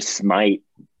 Yeah, I can just smite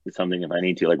something if I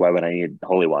need to. Like, why would I need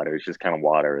holy water? It's just kind of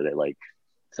water that, like,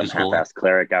 some half-assed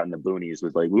cleric out in the boonies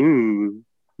was like, woo.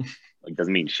 Like,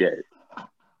 doesn't mean shit.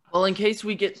 Well, in case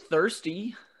we get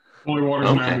thirsty. Holy water's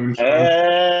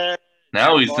okay.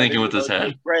 Now he's thinking with his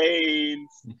head. Brains.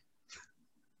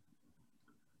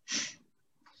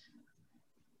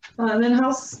 And then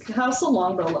how's the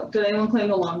longbow look? Did anyone claim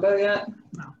the longbow yet?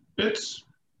 No.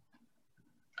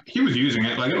 He was using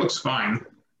it. Like, it looks fine.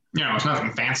 It's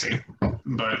nothing fancy,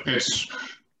 but it's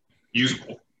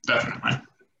usable, definitely.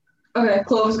 Okay,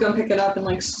 Chloe's gonna pick it up and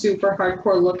like super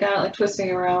hardcore look at it, like twisting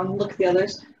it around, look at the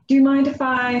others. Do you mind if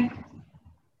I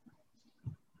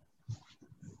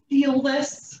feel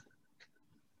this?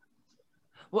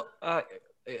 Well,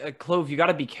 Clove, you got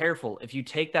to be careful. If you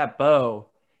take that bow,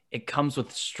 it comes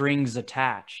with strings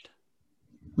attached.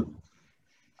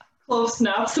 Clove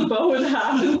snaps the bow in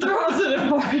half and throws it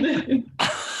at Vardin.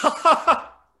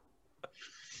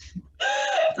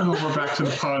 Oh, we're back to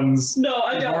the puns. No,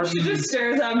 I don't. She just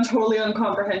stares at him, totally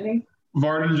uncomprehending.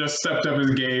 Vardin just stepped up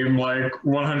his game like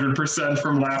 100%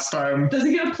 from last time. Does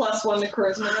he get a +1 to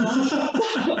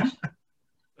charisma?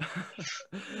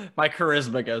 My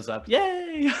charisma goes up.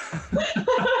 Yay!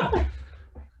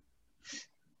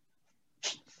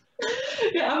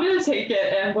 Yeah, I'm gonna take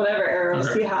it and whatever arrows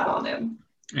Okay. he had on him.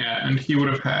 Yeah, and he would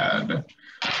have had,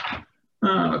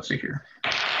 let's see here.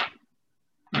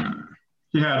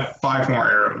 He had 5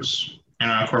 more arrows and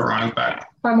a quiver on his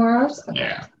back. 5 more arrows? Okay.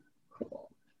 Yeah. Cool.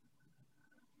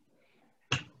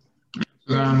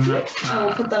 Then, I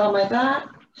will put that on my back.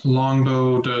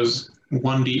 longbow does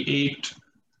 1d8.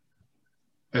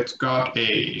 It's got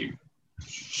a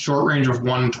short range of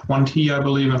 120, I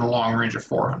believe, and a long range of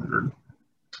 400.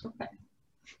 Okay.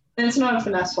 And it's not a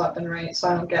finesse weapon, right? So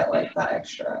I don't get like that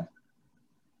extra.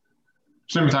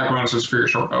 Same attack bonuses for your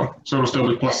short bow. So it'll still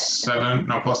be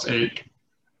 +8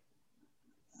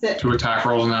 Sit. to attack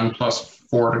rolls and then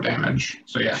 +4 to damage.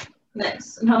 So yeah,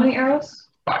 Nice. And how many arrows?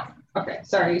 5. Okay,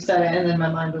 sorry, you said it, and then my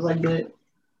mind was like, good.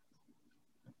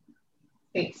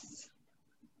 Ace.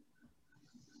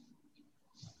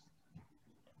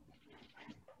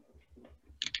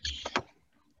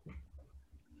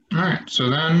 All right, so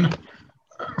then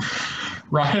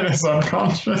Ryan is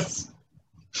unconscious.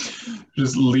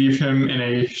 Just leave him in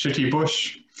a shitty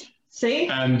bush, See?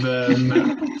 and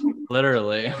then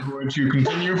Literally. I'm going to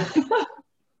continue.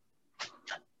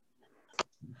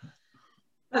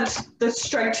 That's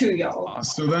strike 2, y'all.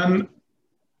 So then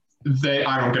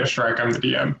I don't get a strike, I'm the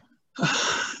DM.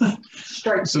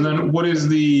 Strike 2. So then what is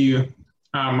the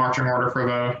marching order for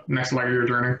the next leg of your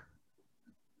journey?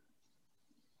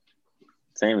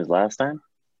 Same as last time.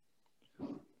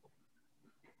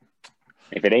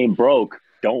 If it ain't broke,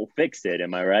 don't fix it.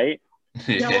 Am I right?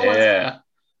 Yeah.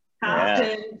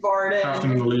 Captain, Vardin.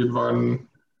 Captain, the lead, Vardin,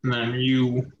 and then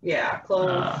you, Yeah,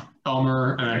 Clove.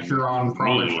 Elmer, and then Huron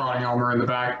probably prodding Elmer in the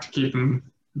back to keep him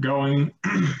going.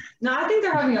 No, I think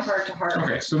they're having a heart-to-heart.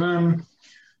 Okay, so then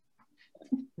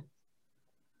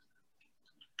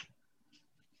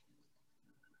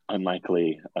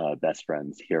Unlikely best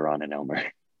friends, Huron and Elmer.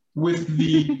 with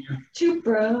the 2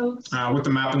 bros. with the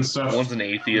map and stuff, One's an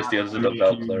atheist, the other's a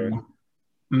devout cleric.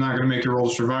 I'm not going to make you roll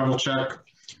a survival check.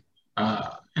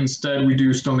 Instead, we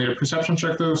do still need a perception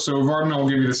check, though. So, Vardin, I'll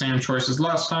give you the same choice as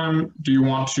last time. Do you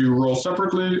want to roll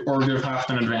separately or give half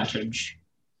an advantage?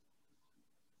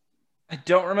 I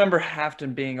don't remember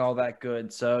Hafton being all that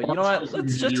good, so you know what?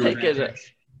 Let's just take it.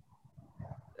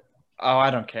 Oh,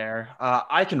 I don't care.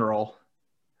 I can roll.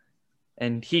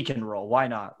 And he can roll. Why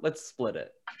not? Let's split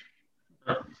it.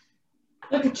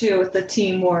 Look at you with the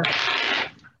teamwork.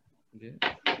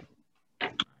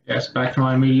 Yes, back to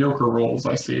my mediocre rolls,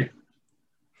 I see.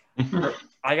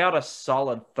 I got a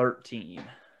solid 13.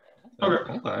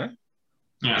 Okay.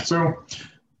 Yeah, so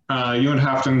you and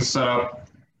Hafton set up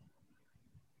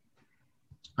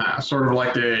sort of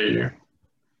like a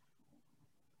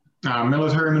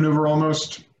military maneuver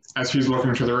almost. As he's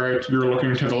looking to the right, you're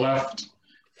looking to the left,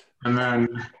 and then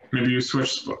maybe you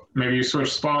switch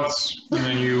spots, and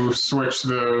then you switch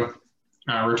the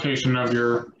rotation of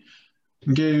your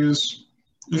gaze.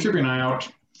 You're keeping an eye out,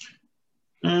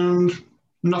 and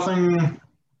nothing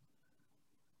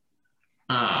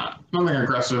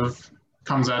aggressive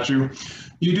comes at you.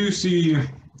 You do see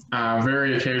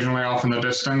very occasionally off in the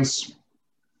distance,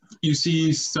 you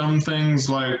see some things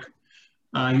like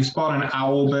you spot an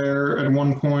owl bear at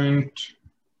one point.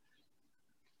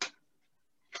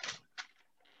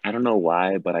 I don't know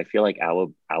why, but I feel like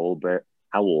owl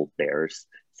bears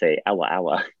say "owa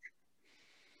owa."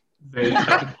 They,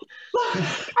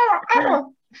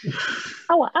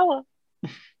 Owa owa.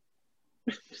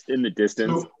 Just in the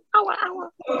distance. So- Owa owa.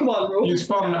 Oh, come on, roll. you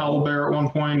spot an owl bear at one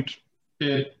point.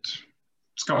 It's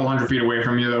a couple hundred feet away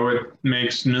from you, though. It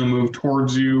makes no move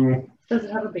towards you. Does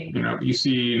it have a baby? You know, you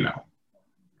see, no.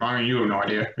 I mean, you have no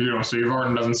idea. You don't see.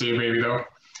 Vardin doesn't see a baby, though.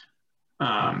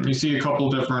 You see a couple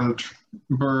different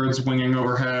birds winging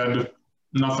overhead.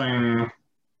 Nothing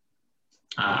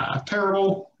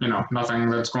terrible, you know, nothing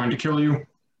that's going to kill you.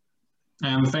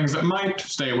 And the things that might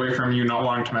stay away from you, not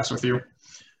wanting to mess with you.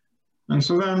 And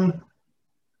so then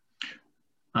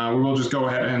we will just go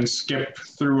ahead and skip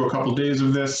through a couple days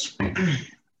of this. You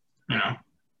know,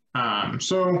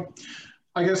 so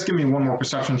I guess give me one more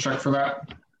perception check for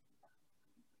that.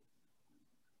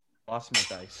 Lost my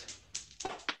dice.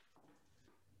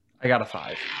 I got a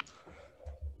 5.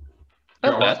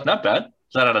 Not bad. Not bad.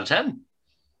 Is that out of 10?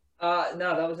 No,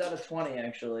 that was out of 20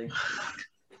 actually.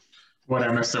 What,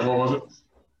 I missed it? What was it?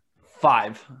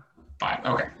 5. 5.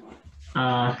 Okay.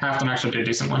 Halfton actually did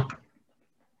decently.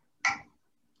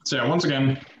 So yeah, once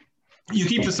again, you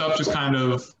keep this up just kind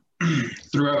of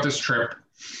throughout this trip.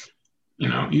 You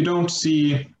know, you don't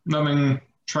see nothing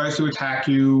tries to attack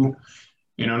you.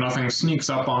 You know, nothing sneaks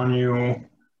up on you.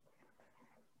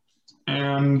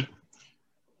 And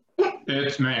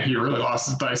man, he really lost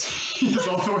his dice. He's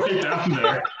all the way down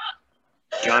there.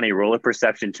 Johnny, roll a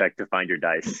perception check to find your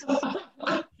dice.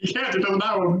 He can't, he doesn't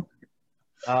have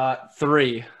them.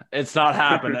 3. It's not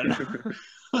happening.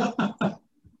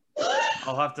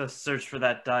 I'll have to search for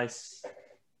that dice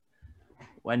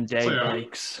when day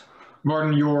breaks.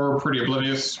 Vardin, you're pretty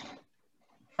oblivious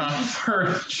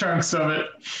for chunks of it.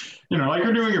 You know, like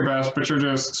you're doing your best, but you're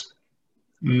just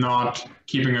not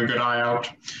keeping a good eye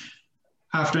out.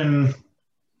 Halfton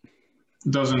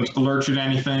doesn't alert you to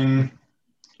anything,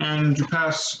 and you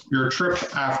pass your trip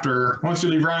after, once you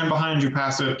leave Ryan behind, you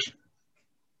pass it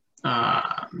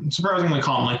surprisingly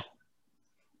calmly.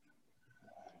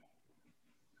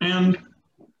 And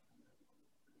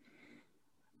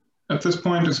at this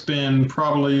point, it's been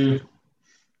probably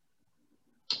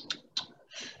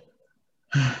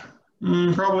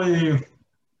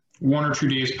 1 or 2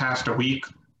 days past a week.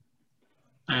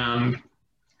 And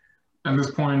at this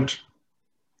point,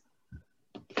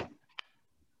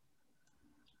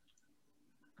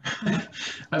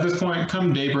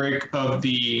 come daybreak of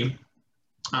the,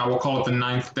 we'll call it the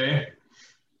 9th day,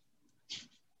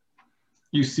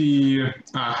 you see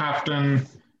Halfton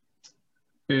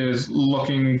is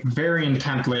looking very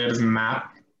intently at his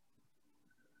map.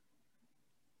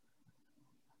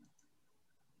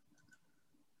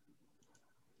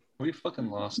 We fucking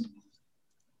lost.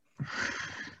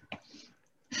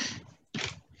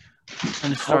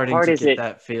 I'm starting to get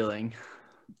that feeling.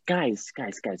 Guys. Here,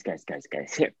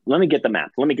 let me get the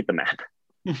map.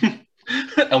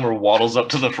 Elmer waddles up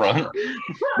to the front.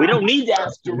 We don't need to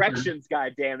ask directions,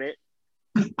 goddammit.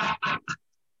 Read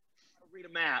a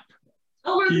map.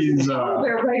 Oh, He's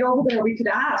right over there. We could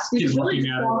ask. We he's could really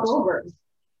looking at walk it. over.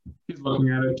 He's looking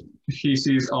at it. He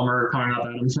sees Elmer coming up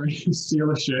at him, trying to steal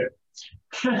the shit.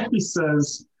 He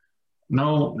says,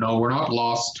 no, we're not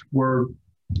lost.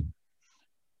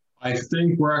 I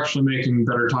think we're actually making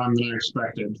better time than I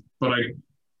expected, but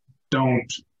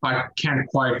I can't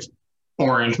quite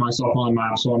orient myself on the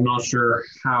map, so I'm not sure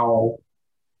how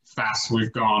fast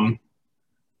we've gone.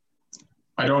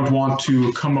 I don't want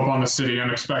to come upon the city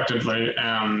unexpectedly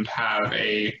and have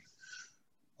a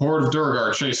horde of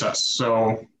Durgar chase us,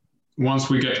 so once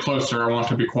we get closer, I want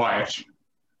to be quiet.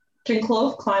 Can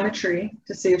Clove climb a tree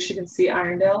to see if she can see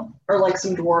Irondale? Or like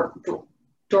some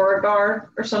Durgar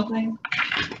or something?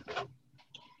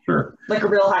 Sure. Like a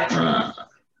real high tree.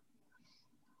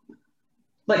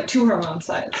 Like 2 Huron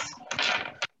size.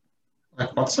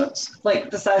 Like what size?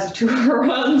 Like the size of 2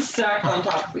 Hurons stacked on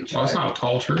top of each other. Oh, it's not a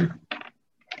tall tree.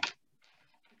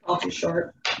 All too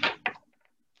short.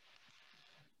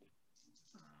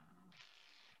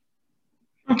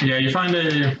 Yeah, you find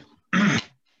a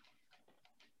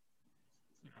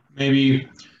maybe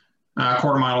a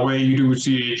quarter mile away, you do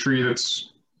see a tree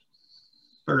that's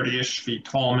 30-ish feet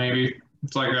tall, maybe.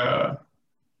 It's like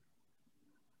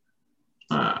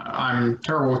I'm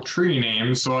terrible with tree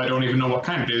names, so I don't even know what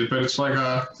kind it is, but it's like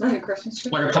like a Christmas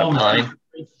tree? like a Is that palm pine?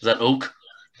 tree. Is that oak?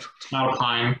 It's not a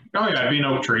pine. Oh yeah, it'd be an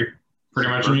oak tree, pretty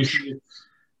much. And you see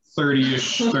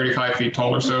 30-ish, 35 feet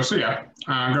tall or so. So yeah,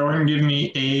 go ahead and give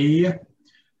me a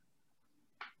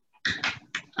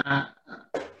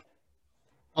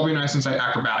I'll be nice and say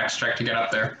acrobatics check to get up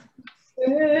there.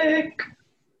 Sick.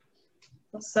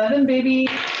 7, baby.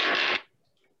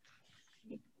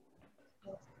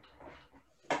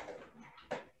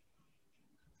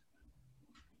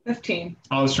 $15.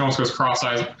 Oh, this almost goes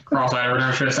cross-eyed every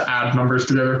time she has to add numbers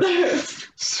together.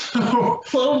 So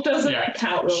Clove doesn't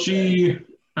count real good.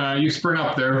 You spring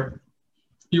up there.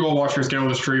 You all watch her scale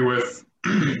this tree with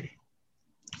a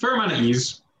fair amount of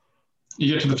ease.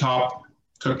 You get to the top.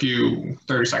 Took you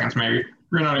 30 seconds maybe.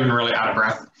 You're not even really out of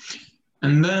breath.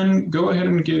 And then go ahead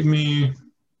and give me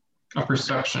a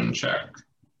perception check.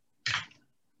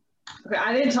 Okay,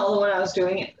 I didn't tell them when I was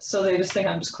doing it, so they just think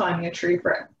I'm just climbing a tree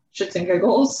for shits and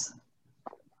giggles.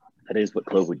 That is what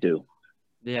Clove would do.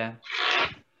 Yeah.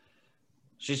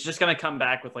 She's just going to come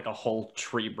back with like a whole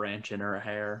tree branch in her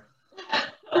hair.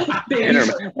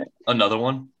 Another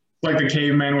one? Like the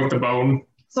caveman with the bone.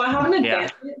 So I have an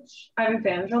advantage. I have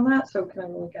advantage on that, so can I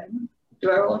roll again?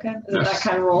 Do I roll again? Is it that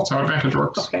kind of roll? That's how advantage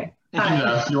works. Okay.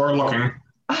 Yeah, you are looking.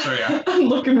 So yeah. I'm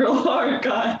looking real hard,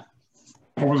 God.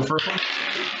 What was the first one?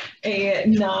 A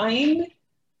 9,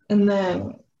 and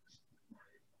then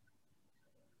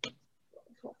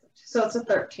so it's a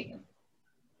 13.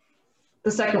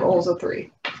 The second roll is a 3.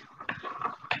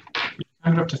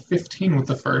 Ended up to 15 with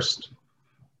the first.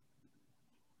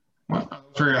 What? Oh,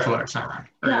 3 athletics, not right.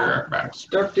 Or Yeah. your acrobatics.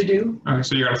 Dorp to do. Okay,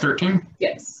 so you got a 13?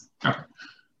 Yes.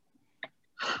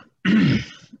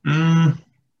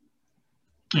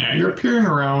 Yeah, you're peering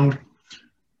around.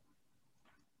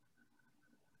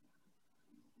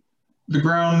 The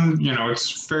ground,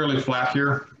 it's fairly flat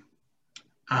here.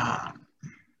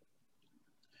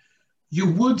 You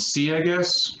would see, I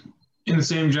guess, in the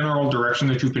same general direction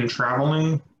that you've been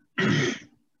traveling,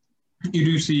 you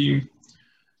do see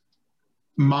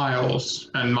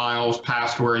miles and miles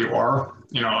past where you are,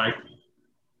 like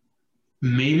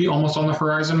maybe almost on the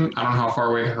horizon. I don't know how far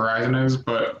away the horizon is,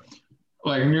 but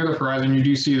like near the horizon, you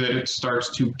do see that it starts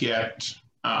to get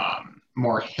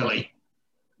more hilly.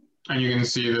 And you can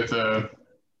see that the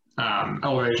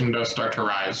elevation does start to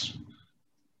rise.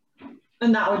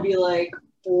 And that would be like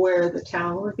where the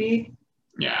town would be?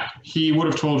 Yeah, he would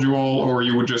have told you all, or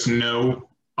you would just know,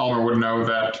 Elmer would know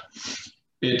that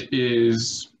it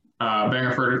is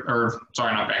Bangerford, or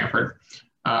sorry, not Bangerford.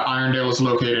 Irondale is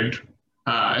located,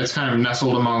 it's kind of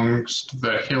nestled amongst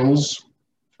the hills.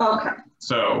 Okay.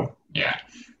 So, yeah.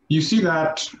 You see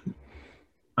that,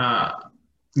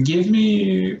 give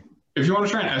me, if you want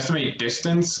to try and estimate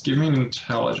distance, give me an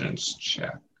intelligence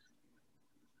check.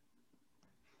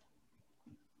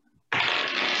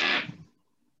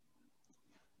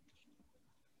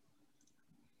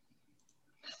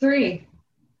 Three.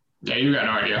 Yeah, you got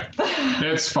no idea.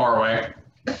 It's far away.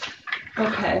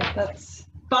 Okay, that's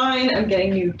fine. I'm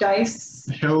getting new dice.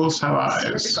 The hills have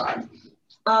Swear eyes. to God.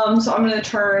 So I'm gonna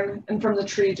turn and from the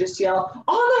tree just yell,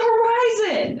 on the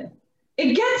horizon!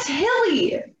 It gets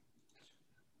hilly!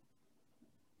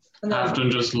 And then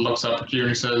Afton just looks up at you and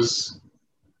he says,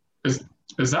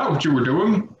 is that what you were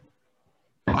doing?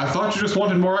 I thought you just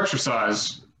wanted more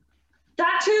exercise.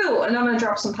 that too! And I'm gonna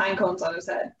drop some pine cones on his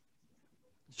head.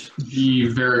 He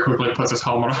very quickly puts his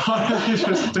helmet on. He's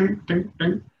just ding, ding,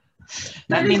 ding.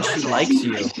 That means she likes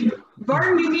you.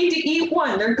 Vardin, you need to eat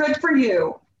one. They're good for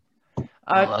you. Oh,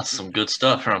 that's some good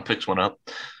stuff. Here, I picked one up.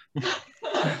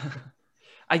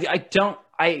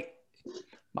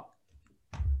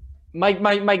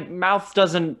 My mouth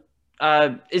doesn't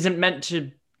isn't meant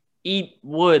to eat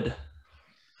wood.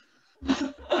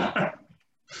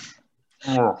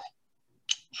 Oh,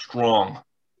 strong.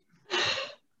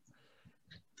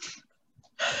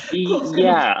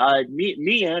 Yeah,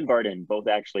 me and Vardin both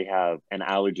actually have an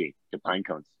allergy to pine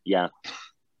cones. Yeah.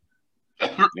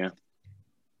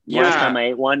 Last time I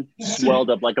ate one, swelled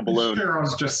up like a balloon.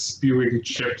 Sharon's just spewing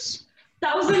chips.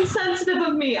 That was insensitive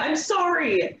of me. I'm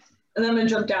sorry. And then I'm gonna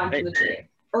jump down from the tree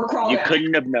or crawl You down.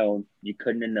 couldn't have known. You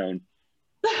couldn't have known.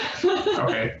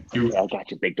 Okay, I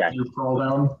got you, big guy. you crawl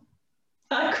down.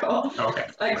 I crawl. Okay,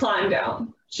 I climb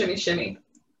down. Shimmy, shimmy.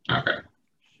 okay.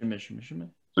 Shimmy, shimmy, shimmy.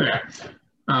 So yeah,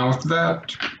 with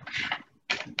that,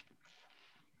 I'm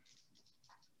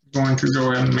going to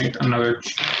go ahead and make another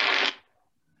check.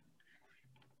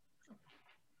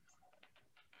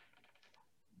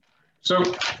 So,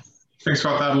 thinks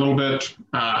about that a little bit.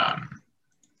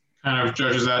 Kind of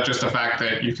judges that just the fact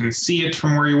that you can see it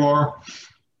from where you are.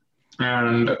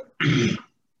 And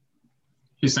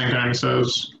he's thinking and he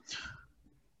says,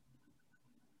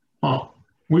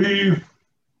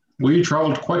 we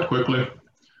traveled quite quickly.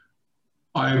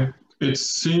 It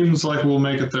seems like we'll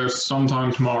make it there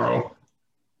sometime tomorrow.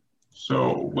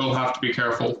 So we'll have to be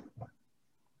careful.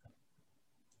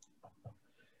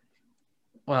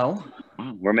 Well,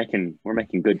 We're making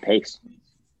good pace.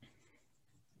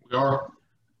 We are.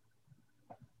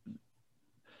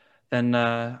 then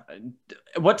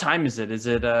what time is it? Is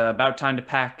it about time to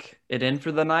pack it in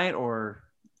for the night, or?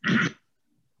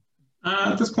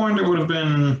 At this point, it would have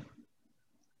been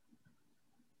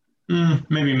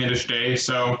maybe mid-ish day,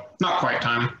 so not quite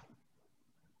time.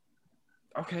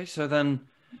 Okay, so then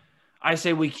I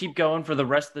say we keep going for the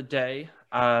rest of the day,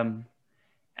 and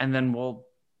then we'll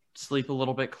sleep a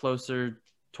little bit closer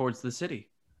towards the city.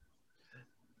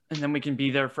 And then we can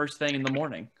be there first thing in the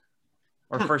morning,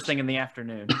 or first thing in the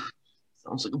afternoon.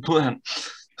 Sounds like a plan.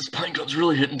 This pine cone's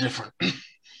really hitting different. That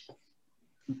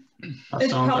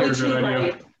It's sounds like probably a too good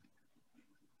idea. bright.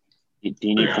 Do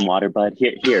you need some water, bud?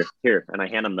 Here. And I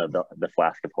hand him the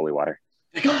flask of holy water.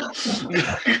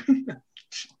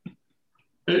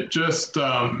 It just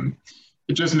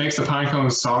makes the pine cone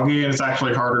soggy, and it's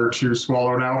actually harder to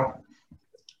swallow now.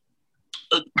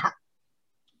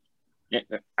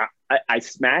 I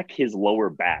smack his lower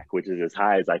back, which is as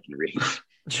high as I can reach.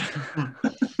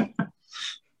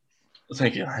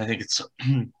 Thank you. I think it's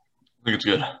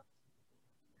good.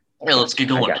 Yeah, let's get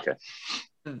going. I gotcha.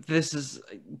 This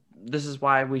is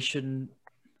why we shouldn't.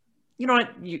 You know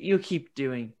what? You keep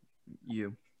doing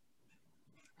you.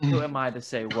 Who am I to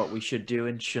say what we should do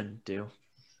and shouldn't do?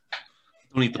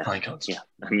 Don't eat the pine cones. Yeah,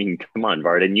 I mean, come on,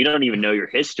 Vardin. You don't even know your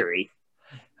history.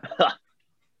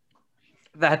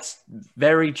 That's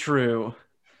very true.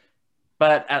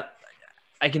 But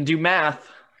I can do math,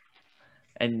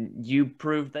 and you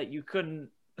proved that you couldn't.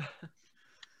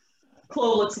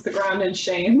 Chloe looks at the ground in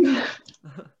shame.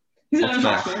 He's not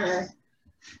talking to her.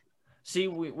 See,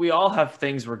 we all have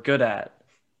things we're good at.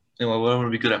 You know, I want to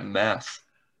be good at math.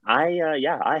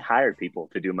 I hired people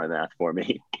to do my math for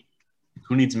me.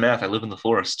 Who needs math? I live in the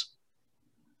forest.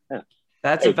 Yeah.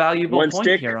 That's a valuable one point,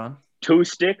 stick, Huron. 2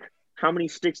 stick. How many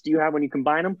sticks do you have when you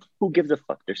combine them? Who gives a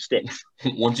fuck? They're sticks.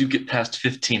 Once you get past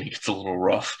 15, it gets a little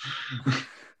rough.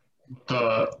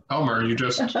 Elmer, you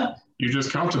just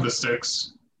counted the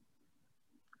sticks.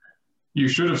 You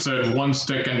should have said 1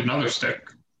 stick and another stick.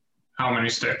 How many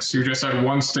sticks? You just said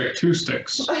 1 stick, 2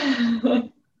 sticks.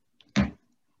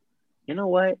 You know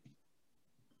what?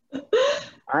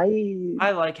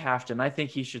 I like Hafton. I think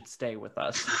he should stay with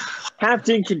us.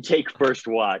 Hafton can take first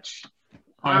watch.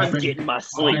 I'm getting my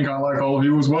sleep. I think I like all of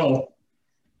you as well.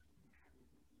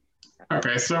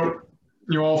 Okay, so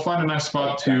you all find a nice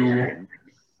spot to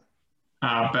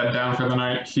bed down for the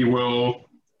night. He will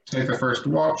take the first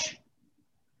watch.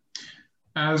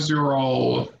 As you're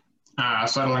all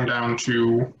settling down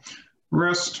to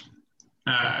rest,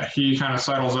 he kind of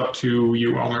sidles up to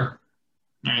you, Elmer,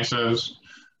 and he says,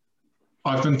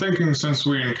 I've been thinking since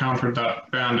we encountered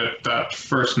that bandit that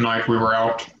first night we were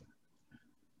out.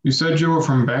 You said you were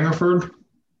from Bangerford?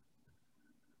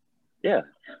 Yeah.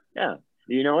 Do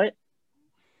you know it?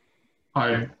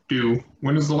 I do.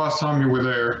 When is the last time you were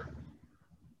there?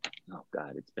 Oh,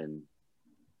 God, it's been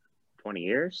 20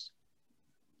 years,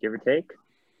 give or take.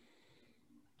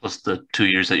 Plus the 2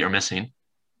 years that you're missing.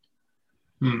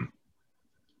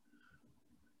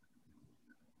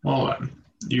 Well then,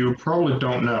 you probably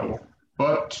don't know,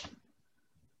 but,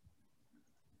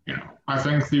 you know, I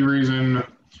think the reason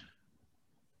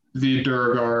the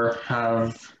Durgar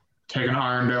have taken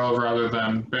Irondale rather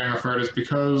than Bangerford is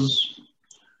because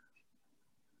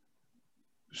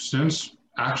since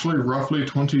actually roughly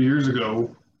 20 years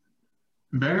ago,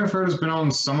 Bangerford has been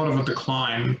on somewhat of a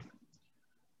decline.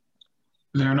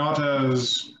 They're not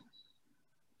as,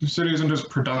 the city isn't as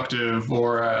productive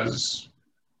or as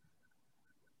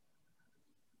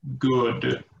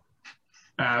good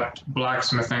at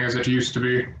blacksmithing as it used to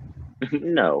be.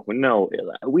 No,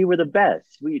 we were the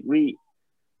best. We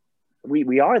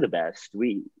are the best.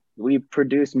 We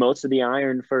produce most of the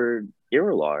iron for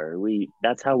Irolar.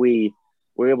 That's how we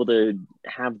were able to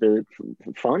have the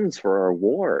funds for our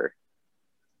war.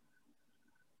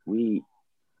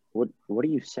 What are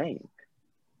you saying?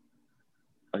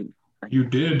 You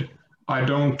did. I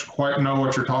don't quite know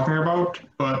what you're talking about,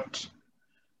 but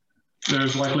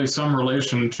there's likely some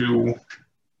relation to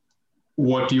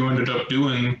what you ended up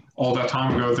doing all that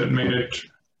time ago that made it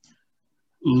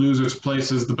lose its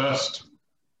place as the best.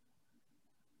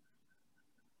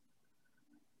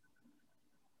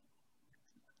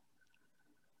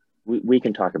 We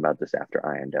can talk about this after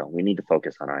Irondale. We need to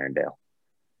focus on Irondale.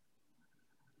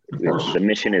 The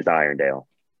mission is Irondale.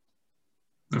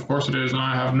 Of course it is, and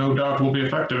I have no doubt will be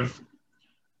effective.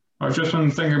 I've just been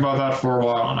thinking about that for a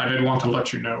while, and I did want to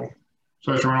let you know,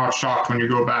 so that you're not shocked when you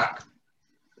go back.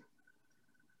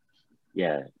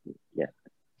 Yeah.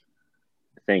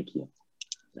 Thank you.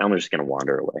 I'm just going to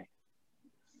wander away.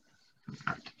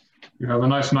 You have a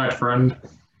nice night, friend.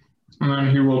 And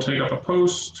then he will take up a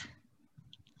post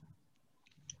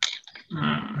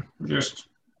just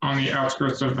on the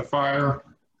outskirts of the fire.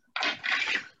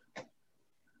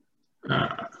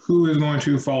 Who is going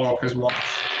to follow up his watch?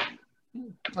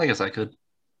 I guess I could.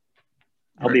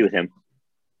 I'll be with him.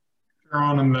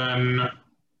 Huron, and then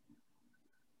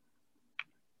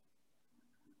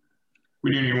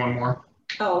we do need one more.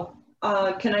 Oh,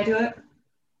 can I do it?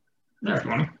 Yeah, if you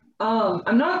want.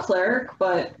 I'm not a cleric,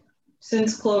 but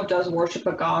since Clove does worship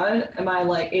a god, am I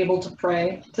like able to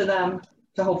pray to them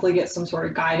to hopefully get some sort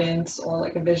of guidance or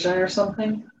like a vision or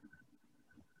something?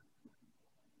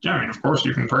 Yeah, I mean, of course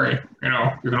you can pray. You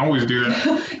know, you can always do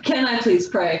that. Can I please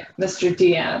pray, Mr.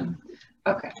 DM?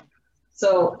 Okay.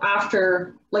 So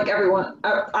after, like everyone,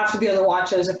 after the other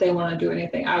watches, if they want to do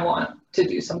anything, I want to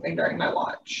do something during my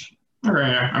watch. Okay,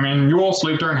 yeah. I mean, you all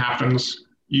sleep during Haftons.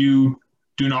 You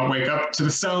do not wake up to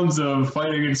the sounds of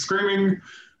fighting and screaming,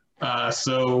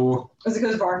 So Is it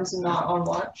because Vardin's not on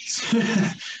watch?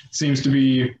 seems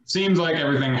like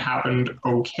everything happened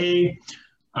okay.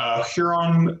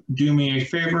 Huron, do me a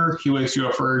favor. He wakes you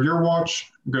up for your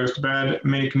watch, goes to bed.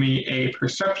 Make me a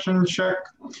perception check.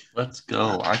 Let's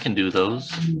go. I can do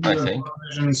those, I think.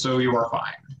 Vision, so you are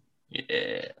fine.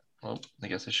 Yeah. Well, I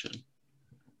guess I should.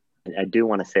 I do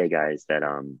want to say, guys, that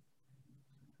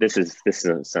this is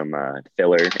some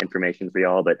filler information for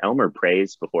y'all. But Elmer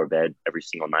prays before bed every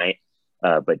single night.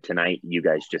 But tonight, you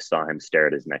guys just saw him stare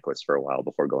at his necklace for a while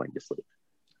before going to sleep.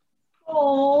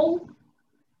 Oh.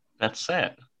 That's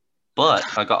sad. But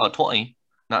I got a 20,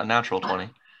 not a natural 20.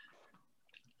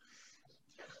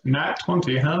 Nat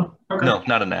 20, huh? Okay. No,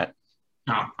 not a nat.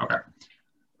 Oh, okay.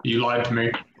 You lied to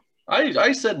me.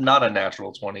 I said not a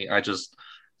natural 20. I just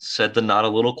said the not a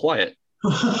little quiet.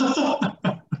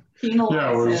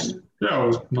 Penalize him. It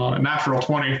was not a natural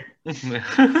 20.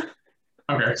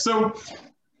 Okay, so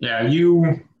yeah,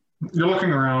 you're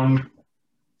looking around,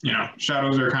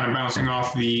 shadows are kind of bouncing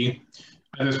off at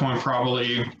this point,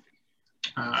 probably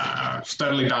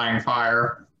steadily dying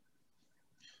fire.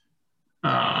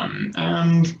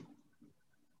 And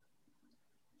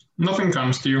nothing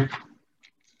comes to you.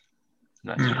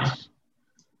 Nice.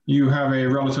 You have a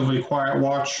relatively quiet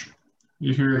watch.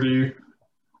 You hear the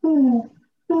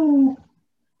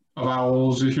of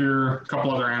owls. You hear a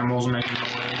couple other animals making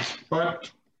noise,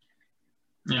 but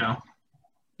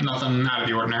nothing out of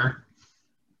the ordinary.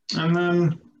 And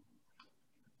then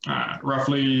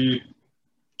roughly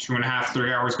 2.5,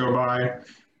 3 hours go by.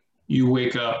 You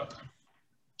wake up.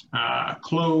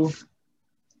 Clove,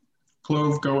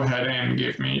 go ahead and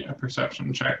give me a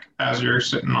perception check as you're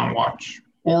sitting on watch.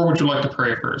 Or would you like to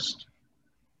pray first?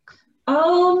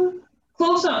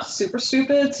 Clove's not super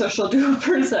stupid, so she'll do a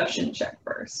perception check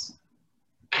first.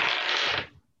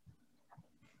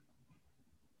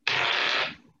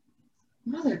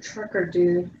 Mother trucker,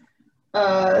 dude.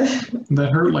 That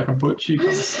hurt like a butt cheek on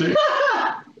a stick.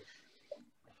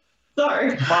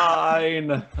 Sorry.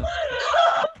 Fine.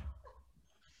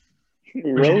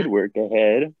 Road work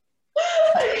ahead.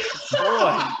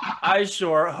 Boy, I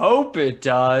sure hope it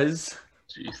does.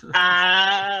 Jesus.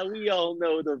 We all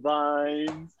know the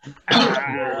vines.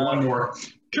 One more.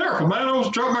 Careful, man, I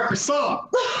almost dropped my croissant.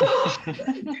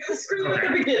 Screw at the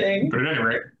beginning. But at any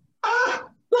rate. I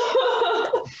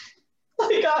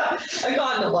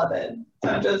got an 11.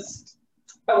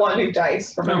 I want new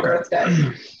dice for my birthday.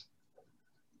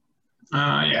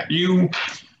 Yeah, you're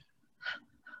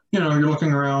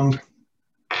looking around,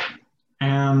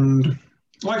 and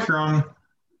like you're on,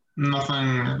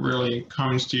 nothing really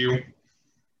comes to you.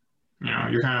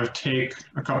 You kind of take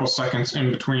a couple seconds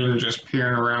in between just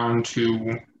peering around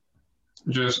to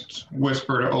just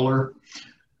whisper to Uller.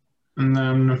 And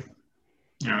then,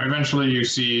 eventually you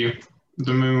see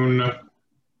the moon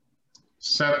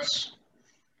sets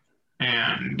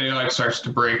and daylight starts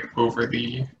to break over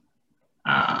the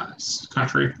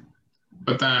country.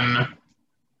 But then,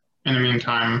 in the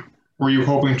meantime, were you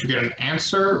hoping to get an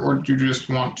answer, or did you just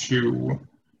want to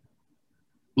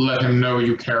let him know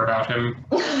you care about him?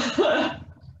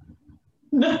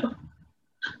 No.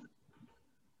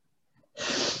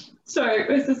 Sorry,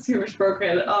 this humor's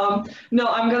broken. No,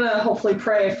 I'm gonna hopefully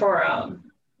pray for an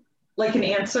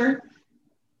answer.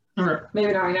 Okay.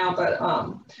 Maybe not right now, but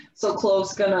so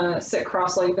Clove's gonna sit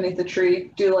cross-legged beneath the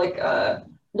tree, do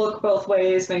look both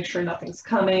ways, make sure nothing's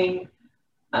coming,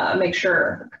 make sure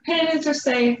her companions are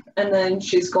safe, and then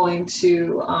she's going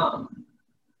to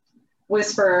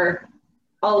whisper,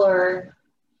 Uller,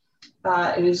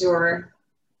 it is your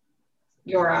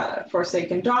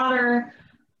forsaken daughter.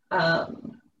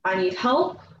 I need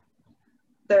help.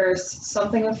 There's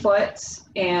something afoot,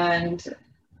 and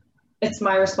it's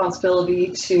my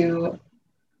responsibility to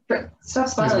stop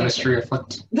smiling. There's a mystery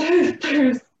afoot.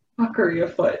 There's fuckery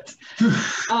afoot.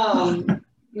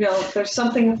 There's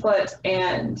something afoot,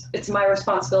 and it's my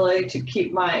responsibility to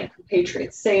keep my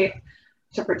compatriots safe,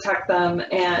 to protect them,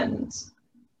 and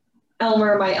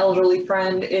Elmer, my elderly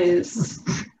friend, is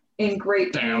in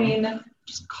great pain. Damn.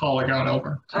 Just calling out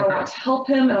Elmer. I want to help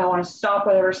him, and I want to stop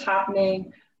whatever's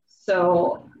happening.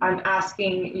 So I'm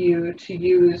asking you to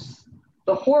use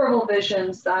the horrible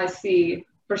visions that I see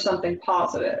for something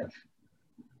positive.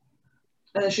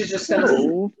 And then she's just going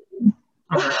to...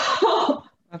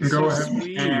 Okay. Go ahead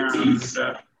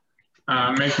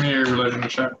and make me a religion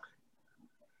check.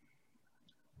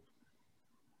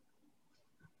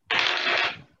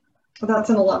 That's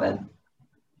an 11.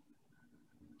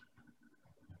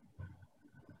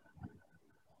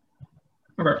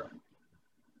 Okay.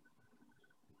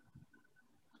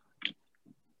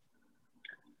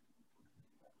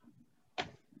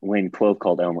 when Clove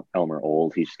called Elmer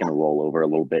old, he's just gonna roll over a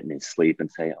little bit in his sleep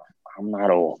and say, "I'm not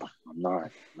old. I'm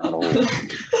not old."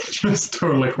 Just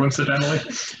totally coincidentally.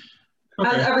 Okay,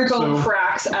 As every bone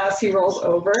cracks as he rolls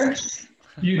over.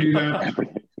 You do that.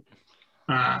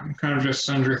 Kind of just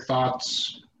send your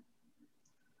thoughts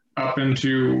up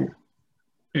into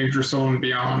Yggdrasil and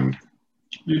beyond.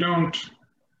 You don't.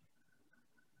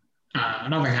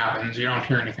 Nothing happens. You don't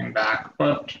hear anything back,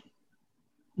 but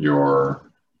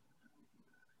you're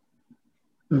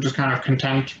just kind of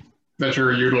content that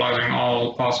you're utilizing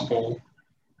all possible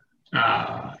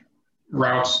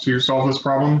routes to solve this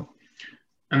problem.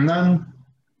 And then,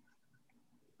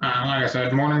 like I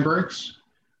said, morning breaks.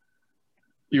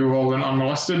 You have all been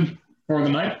unmolested for the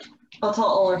night. I'll tell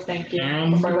Elmer thank you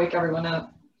before I wake everyone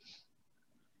up.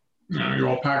 You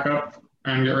all pack up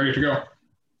and get ready to go.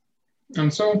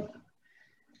 And so,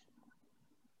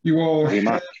 you all... We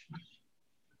march.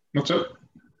 What's up?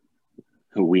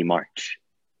 We march.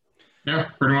 Yeah,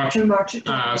 pretty much. We march it.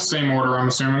 Same order, I'm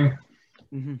assuming.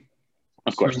 Mm-hmm.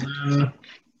 Of course. So then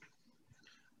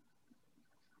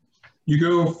you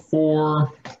go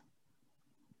for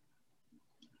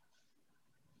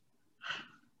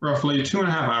roughly 2.5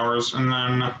 hours, and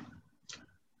then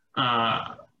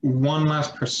one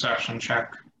last perception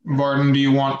check. Vardin, do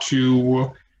you want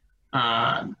to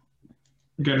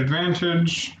get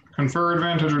advantage, confer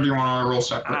advantage, or do you want to roll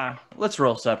separate? Let's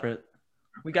roll separate.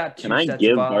 We got 2 Can I sets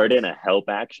give of odds. Vardin a help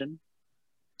action?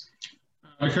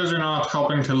 Because you're not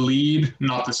helping to lead,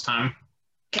 not this time.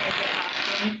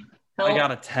 I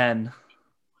got a 10.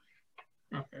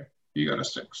 Okay, you got a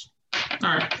 6.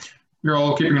 All right, you're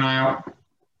all keeping an eye out.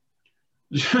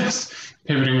 Just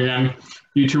pivoting again.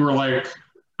 You two are like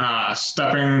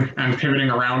stepping and pivoting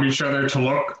around each other to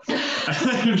look.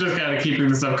 You're just kind of keeping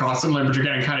this up constantly, but you're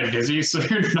getting kind of dizzy, so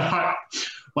you're not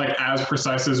like as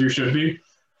precise as you should be.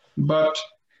 But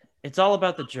it's all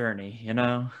about the journey, you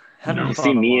know? You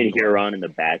see me and Huron in the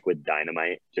back with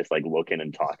dynamite, just like looking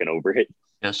and talking over it.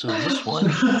 Yeah, so this one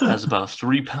has about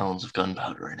 3 pounds of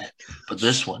gunpowder in it, but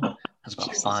this one has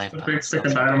about 5 pounds. Big stick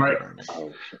of dynamite.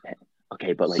 Oh, shit.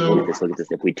 Okay, but like, So, look at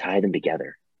this. If we tie them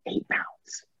together, 8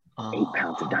 pounds. 8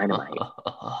 pounds of dynamite.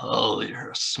 Oh,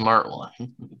 you're a smart one.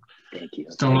 Thank you.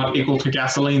 Still not equal to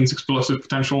gasoline's explosive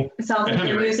potential. It sounds like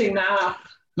you're using math.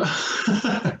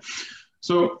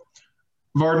 So,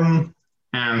 Vardin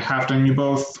and Hafton, you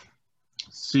both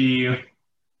see.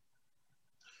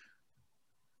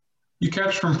 You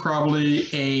catch from probably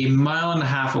 1.5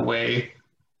 miles away,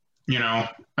 you know,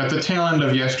 at the tail end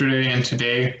of yesterday and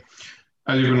today,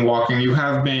 as you've been walking, you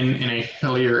have been in a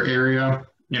hillier area.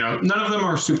 You know, none of them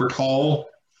are super tall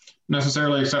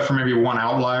necessarily, except for maybe one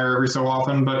outlier every so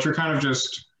often, but you're kind of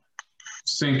just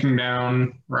sinking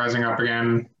down, rising up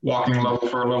again, walking level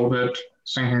for a little bit,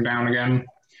 sinking down again.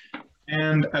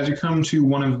 And as you come to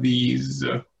one of these,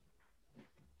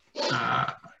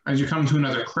 as you come to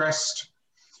another crest,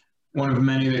 one of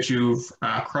many that you've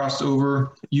crossed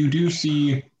over, you do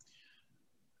see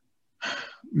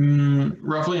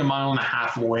roughly 1.5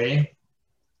 miles away,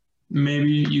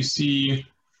 maybe you see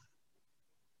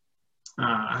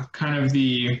kind of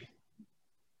the,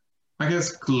 I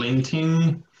guess,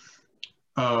 glinting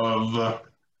of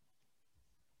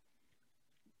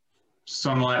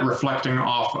sunlight reflecting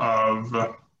off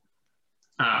of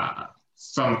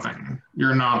something.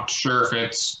 You're not sure if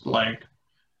it's like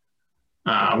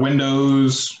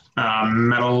windows,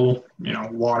 metal, you know,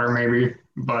 water maybe,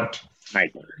 but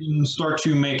you can start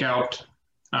to make out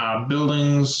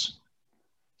buildings,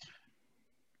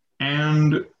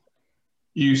 and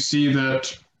you see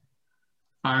that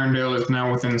Irondale is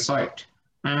now within sight.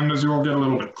 And as you all get a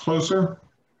little bit closer,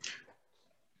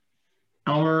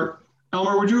 Elmer,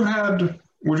 would you have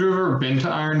ever been to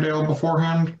Irondale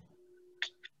beforehand?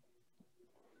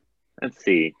 Let's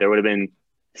see. There would have been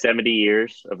 70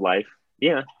 years of life.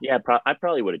 Yeah. I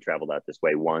probably would have traveled out this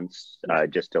way once,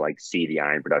 just to like see the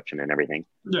iron production and everything.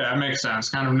 Yeah, it makes sense.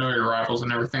 Kind of know your rivals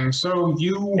and everything. So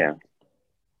you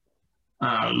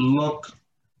look.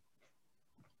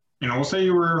 You know, we'll say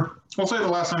the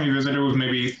last time you visited was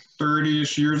maybe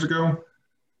 30-ish years ago.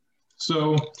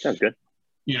 So sounds good.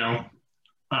 You know,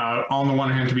 on the one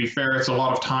hand, to be fair, it's a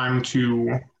lot of time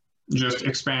to just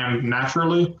expand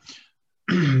naturally.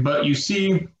 But you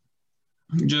see,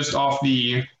 just off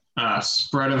the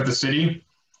spread of the city,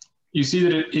 you see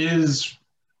that it is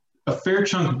a fair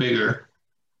chunk bigger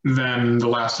than the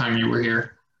last time you were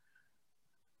here.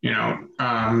 You know,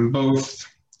 both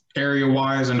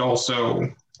area-wise and also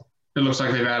it looks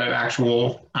like they've added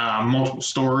actual multiple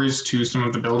stories to some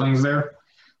of the buildings there.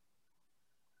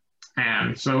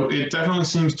 And so it definitely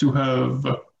seems to have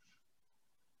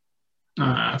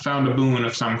found a boon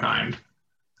of some kind,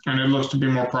 and it looks to be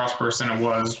more prosperous than it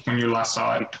was when you last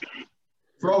saw it.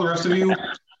 For all the rest of you,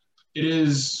 it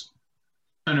is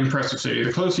an impressive city.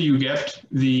 The closer you get,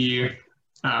 the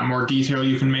more detail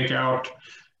you can make out,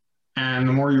 and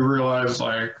the more you realize,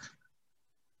 like,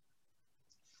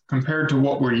 compared to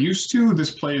what we're used to,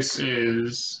 this place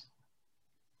is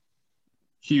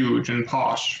huge and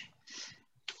posh.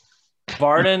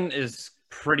 Vardin is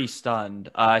pretty stunned.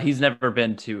 He's never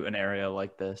been to an area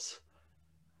like this.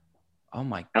 Oh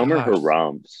my god. Elmer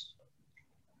harums.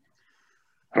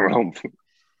 Harum.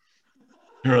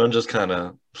 Huron just kind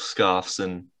of scoffs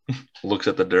and looks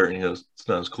at the dirt and he goes, "It's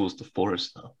not as cool as the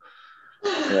forest, though."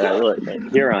 Yeah, look,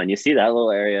 Huron, you see that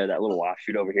little area, that little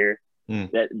offshoot over here?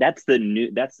 That's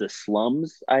the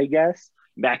slums, I guess.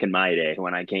 Back in my day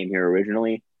when I came here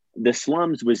originally, the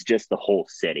slums was just the whole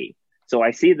city. So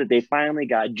I see that they finally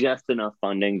got just enough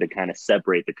funding to kind of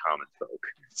separate the common folk.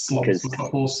 Slums with the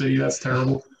whole city, that's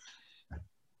terrible.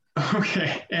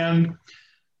 Okay, and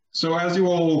so as you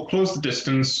all close the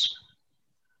distance,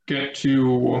 get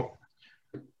to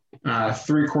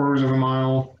 3/4 of a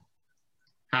mile,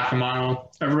 half a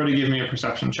mile, everybody give me a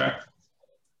perception check.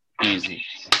 Easy.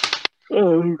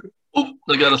 Oh,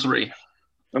 I got a 3.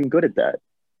 I'm good at that.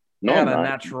 No, I I'm got a not.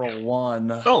 natural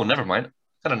 1. Oh, never mind.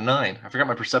 I got a 9. I forgot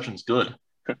my perception's good.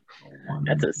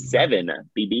 That's a 7,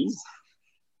 BB.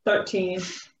 13.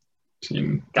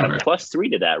 Got Okay. a +3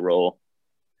 to that roll.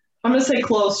 I'm gonna say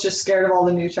close, just scared of all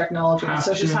the new technology.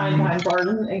 So she's hiding Half- behind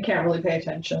Vardin and can't really pay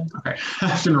attention. Okay,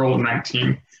 Ashton rolled a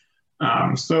 19.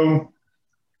 So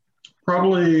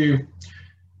probably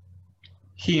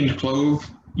he and Clove,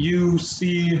 you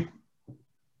see,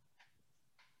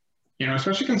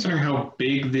 especially considering how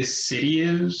big this city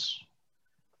is,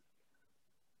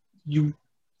 you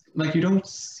don't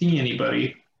see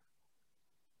anybody.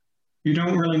 You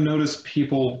don't really notice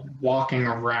people walking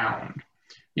around.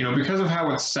 Because of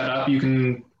how it's set up,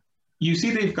 you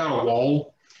see they've got a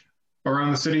wall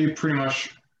around the city, pretty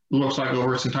much looks like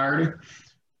over its entirety.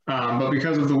 But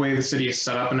because of the way the city is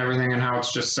set up and everything and how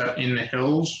it's just set in the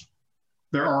hills,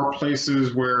 there are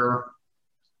places where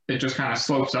it just kind of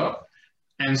slopes up.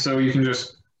 And so you can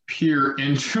just peer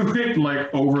into it like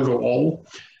over the wall.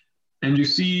 And you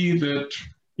see that,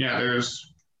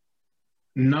 there's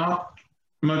not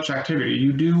much activity.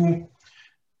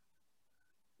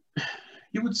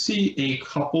 You would see a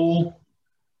couple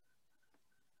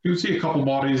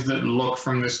bodies that look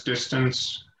from this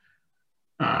distance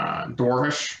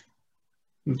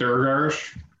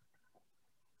Durgarish,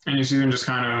 and you see them just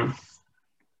kind of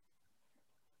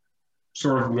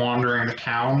sort of wandering the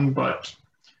town, but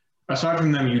aside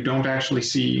from them, you don't actually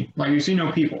see, you see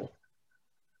no people.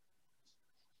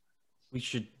 We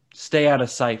should stay out of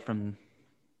sight from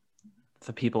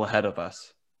the people ahead of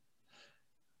us.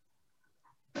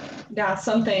 Yeah,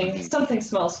 something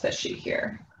smells fishy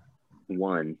here.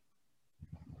 1,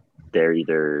 they're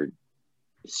either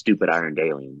stupid Iron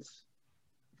Aliens,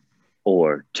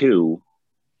 or 2,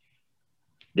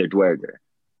 they're Dwerger.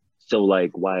 So,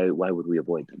 why would we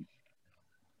avoid them?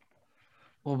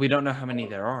 Well, we don't know how many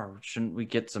there are. Shouldn't we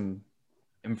get some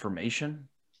information?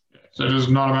 So it is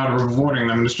not a matter of avoiding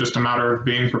them, it's just a matter of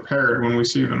being prepared when we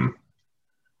see them.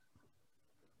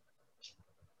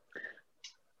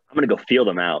 I'm going to go feel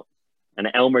them out. And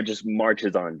Elmer just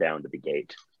marches on down to the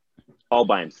gate, all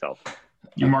by himself.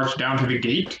 You march down to the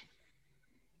gate?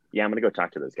 Yeah, I'm going to go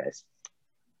talk to those guys.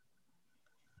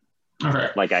 Okay.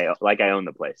 Like I own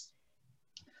the place.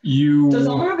 Does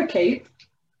Elmer have a cape?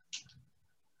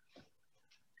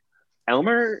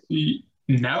 Elmer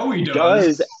No, he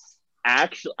does.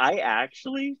 I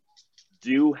actually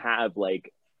do have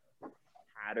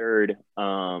tattered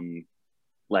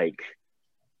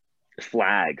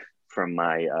flag from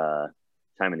my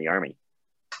time in the army.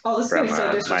 Oh, this from is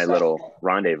so disrespectful. my little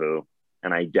rendezvous,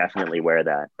 and I definitely wear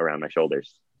that around my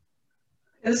shoulders.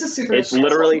 This is super. It's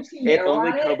literally it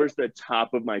only covers the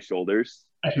top of my shoulders.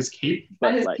 At his cape?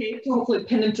 At his cape to hopefully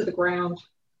pin him to the ground.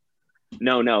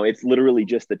 No, it's literally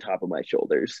just the top of my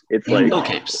shoulders. It's No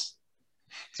capes.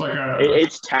 It's like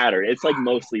it's tattered. It's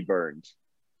mostly burned.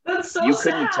 That's so You sad.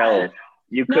 couldn't tell.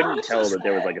 You couldn't it's tell so that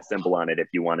there was sad. a symbol on it if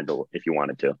you wanted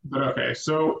to. But okay,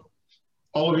 so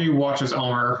all of you watch as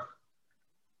Elmer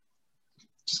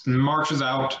just marches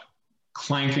out,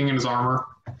 clanking in his armor.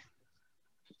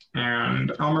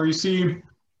 And Elmer, you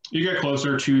get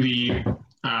closer to the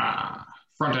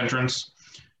front entrance,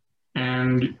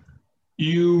 and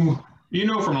you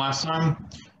know from last time,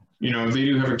 they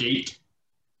do have a gate.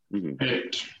 Mm-hmm.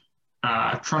 It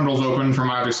trundles open from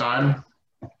either side,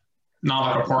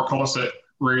 not like a portcullis that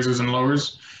raises and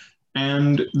lowers.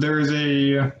 And there is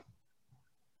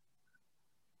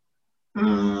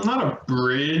Not a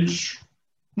bridge.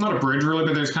 Not a bridge, really,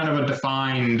 but there's kind of a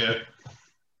defined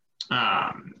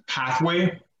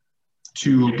pathway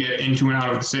to get into and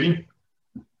out of the city.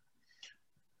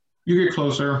 You get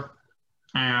closer,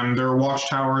 and there are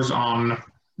watchtowers on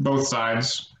both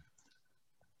sides.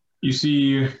 You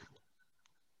see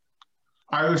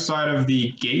either side of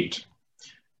the gate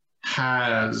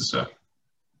has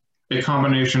a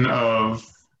combination of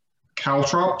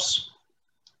caltrops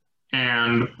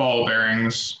and ball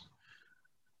bearings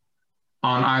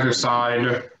on either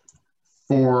side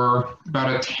for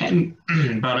about a 10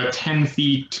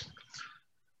 feet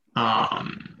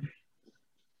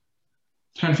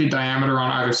 10 feet diameter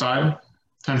on either side,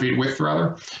 10 feet width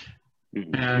rather.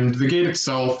 And the gate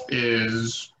itself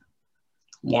is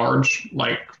large,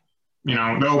 like, you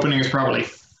know, the opening is probably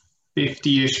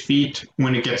 50-ish feet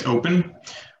when it gets open.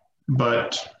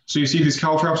 But so you see these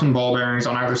caltrops and ball bearings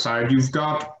on either side. You've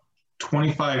got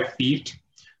 25 feet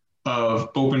of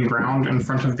open ground in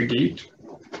front of the gate.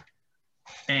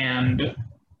 And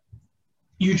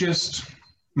you just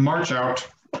march out.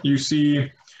 You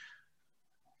see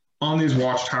on these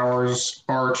watchtowers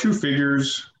are two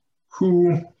figures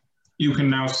who you can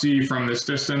now see from this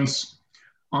distance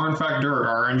are in fact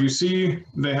Durgar, and you see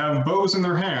they have bows in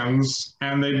their hands,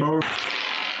 and they both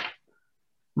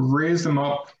raise them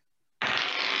up,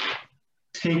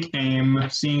 take aim,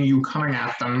 seeing you coming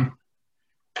at them,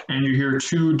 and you hear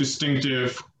two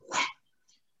distinctive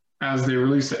as they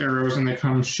release the arrows and they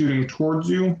come shooting towards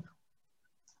you.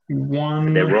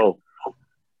 One.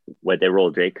 What'd they roll,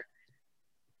 Jake?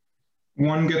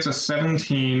 One gets a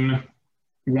 17.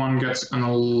 One gets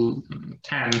an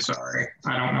 10, sorry.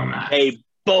 I don't know math. They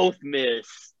both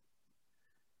miss.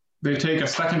 They take a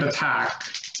second attack.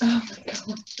 Oh my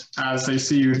God. As they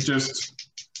see you just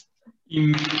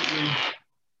immediately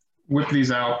whip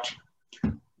these out.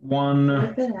 One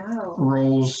Whip it out.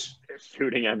 rolls. They're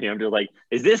shooting at me. I'm just like,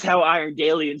 is this how Iron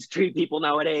Dalians treat people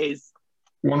nowadays?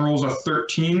 One rolls a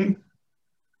 13,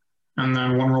 and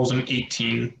then one rolls an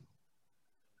 18.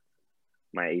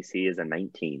 My AC is a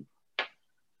 19.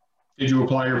 Did you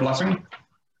apply your blessing?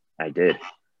 I did.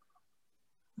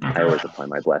 Okay. I always apply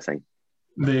my blessing.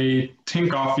 They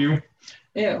tink off you.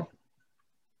 Ew.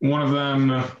 One of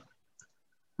them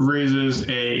raises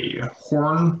a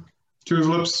horn to his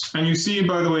lips. And you see,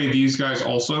 by the way, these guys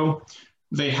also,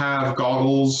 they have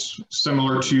goggles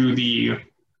similar to the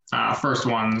first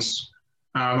ones,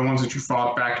 the ones that you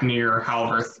fought back near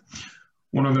Halverth.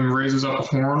 One of them raises up a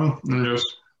horn and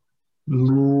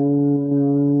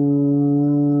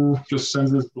just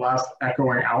sends this blast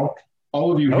echoing out.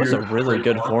 All of you That was hear a really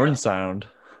good horn sound.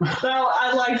 No,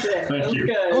 I liked it. Thank it was you.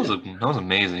 good. That was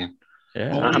amazing.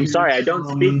 Yeah. I'm sorry, I don't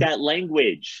speak that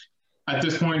language. At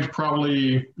this point,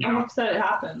 probably, you I'm know, upset it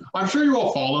happened. I'm sure you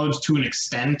all followed to an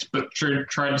extent, but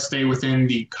tried to stay within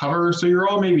the cover. So you're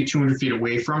all maybe 200 feet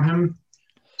away from him.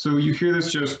 So you hear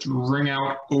this just ring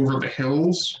out over the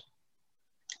hills.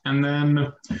 And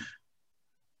then,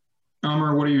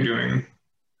 Elmer, what are you doing?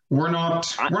 We're not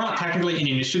technically in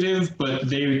initiative, but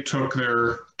they took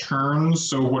their turns.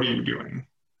 So what are you doing?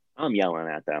 I'm yelling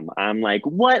at them. I'm like,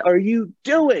 what are you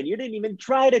doing? You didn't even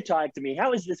try to talk to me.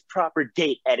 How is this proper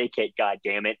gate etiquette,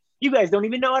 goddammit? You guys don't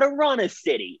even know how to run a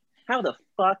city. How the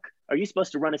fuck are you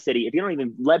supposed to run a city if you don't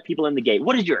even let people in the gate?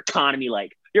 What is your economy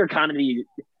like? Your economy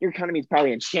is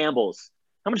probably in shambles.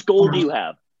 How much gold do you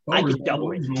have? I could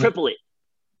double it, triple it.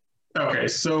 Okay,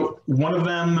 so one of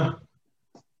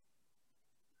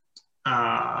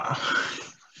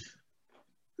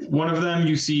them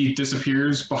you see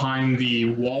disappears behind the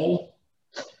wall.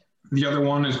 The other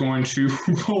one is going to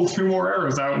roll 2 more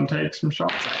arrows out and take some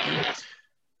shots at you.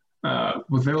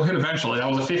 Well, they'll hit eventually. That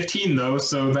was a 15 though,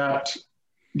 so that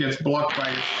gets blocked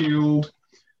by your shield.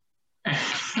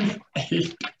 And 8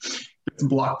 gets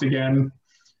blocked again.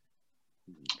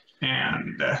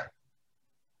 And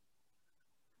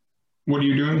what are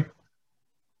you doing?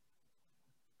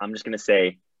 I'm just gonna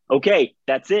say, okay,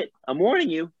 that's it. I'm warning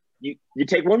you. You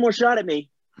take one more shot at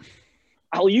me,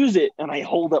 I'll use it. And I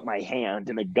hold up my hand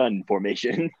in a gun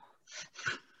formation.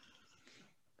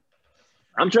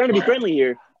 I'm trying to be friendly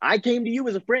here. I came to you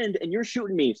as a friend, and you're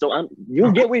shooting me. So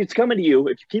you'll get what's coming to you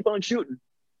if you keep on shooting.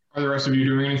 Are the rest of you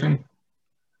doing anything?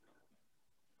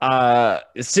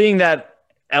 Seeing that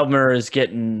Elmer is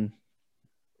getting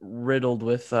riddled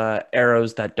with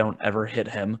arrows that don't ever hit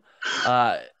him,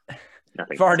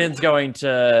 Vardin's going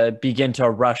to begin to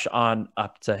rush on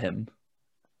up to him.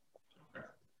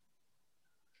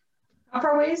 How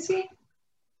far away is he?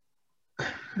 At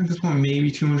this point,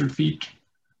 maybe 200 feet.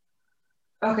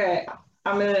 Okay,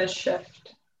 I'm gonna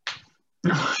shift.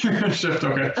 You're gonna shift,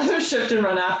 okay. I'm gonna shift and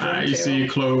run after him You too. see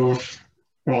Clove,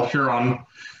 well, Huron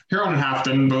and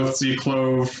Halfton both see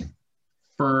Clove.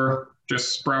 Fur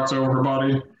just sprouts over her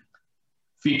body.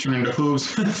 Feet turn into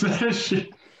hooves. Then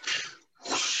she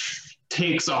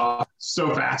takes off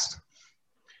so fast.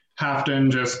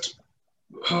 Halfton just,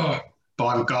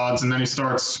 by gods, and then he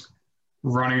starts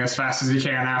running as fast as he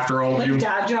can after all of Like you.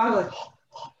 dad jog,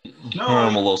 like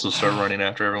Norm will also start running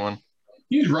after everyone.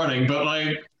 He's running, but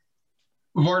like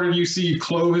Vardin, you see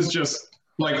Clove is just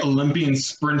like Olympian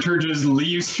sprinter, just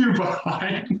leaves you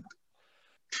behind.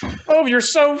 Oh, you're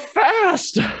so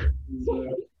fast!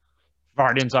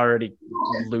 Vardin's already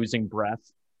losing breath.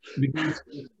 The gates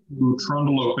will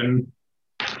trundle open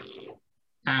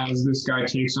as this guy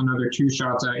takes another 2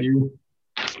 shots at you.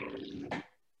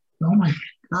 Oh my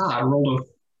god, I rolled a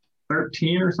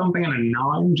 13 or something and a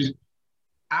 9, just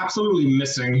absolutely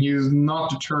missing. He is not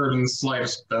deterred in the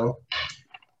slightest, though.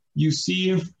 You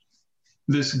see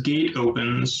this gate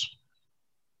opens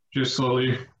just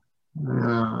slowly.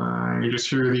 You just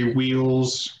hear the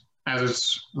wheels as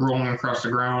it's rolling across the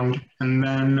ground, and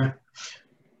then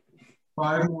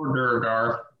 5 more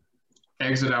Durgar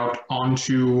exit out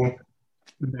onto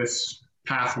this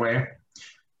pathway,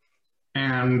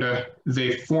 and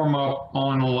they form up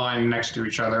on a line next to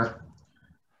each other.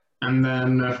 And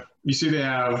then you see they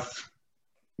have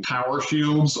power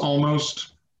shields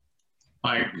almost,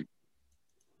 like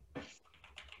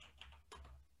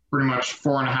pretty much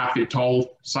 4.5 feet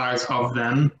tall size of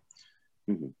them.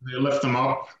 They lift them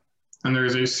up, and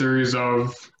there's a series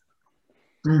of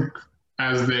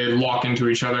as they lock into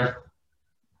each other.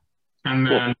 And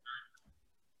then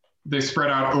they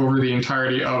spread out over the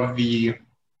entirety of the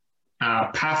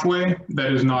pathway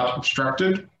that is not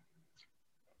obstructed.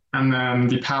 And then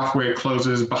the pathway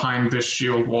closes behind this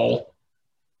shield wall.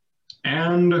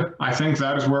 And I think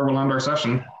that is where we'll end our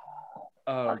session.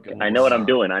 Oh, I know what I'm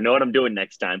doing. I know what I'm doing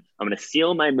next time. I'm going to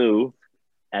seal my move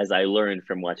as I learned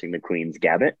from watching the Queen's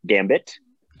Gambit.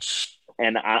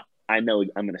 And I know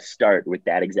I'm going to start with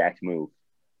that exact move.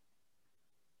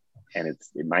 And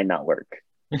it might not work,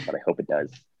 but I hope it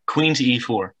does. Queen to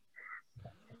e4.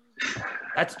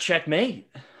 That's checkmate.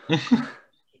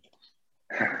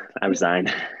 I resign.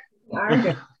 darn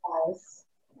good guys.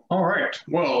 All right.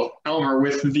 Well, Elmer,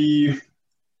 with the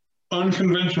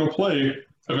unconventional play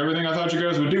of everything I thought you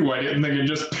guys would do, why didn't they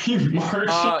just be marched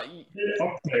up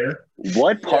there?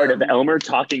 What part of Elmer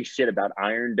talking shit about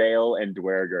Irondale and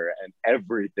Dwerger and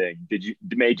everything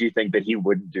made you think that he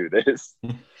wouldn't do this?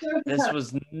 This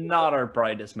was not our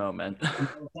brightest moment.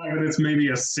 It's maybe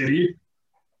a city.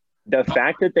 The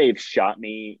fact that they've shot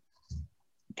me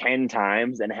 10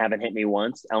 times and haven't hit me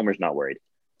once, Elmer's not worried.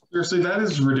 Seriously, that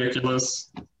is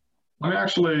ridiculous. Let me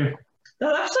actually,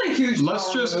 That's actually a huge.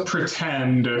 let's just move.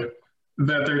 pretend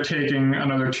that they're taking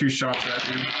another 2 shots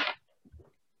at you.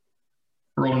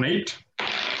 Roll an 8.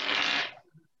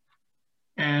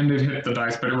 And it hit the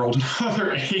dice, but it rolled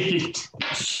another 8.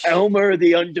 Elmer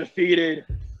the undefeated,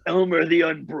 Elmer the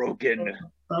unbroken.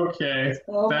 Okay,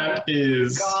 Oh that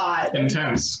is God.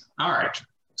 intense. All right,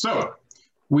 so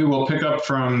we will pick up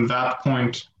from that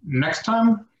point next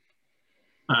time.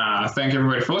 Thank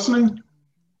everybody for listening.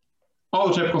 All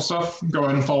the typical stuff, go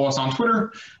ahead and follow us on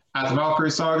Twitter at the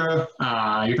Valkyrie Saga.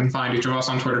 You can find each of us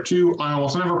on Twitter too. I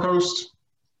almost never post.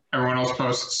 Everyone else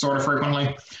posts sort of frequently.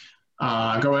 Go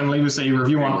ahead and leave us a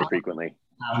review on frequently.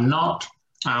 not.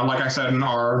 Like I said in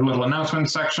our little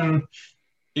announcement section,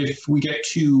 if we get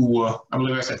to, I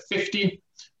believe I said 50,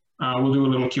 we'll do a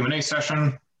little Q&A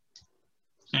session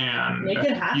and Make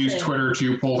it happen. use Twitter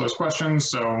to poll those questions.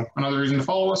 So another reason to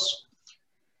follow us.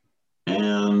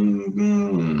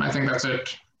 And I think that's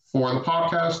it for the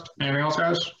podcast. Anything else,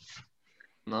 guys?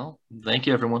 No, thank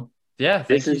you, everyone. Yeah, thank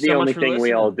This you is the so only much for thing we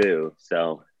listening. all do.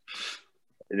 So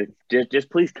just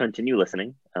please continue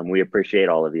listening. We appreciate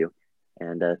all of you.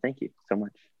 And thank you so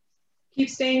much. Keep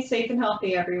staying safe and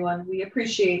healthy, everyone. We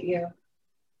appreciate you.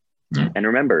 And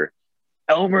remember,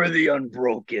 Elmer the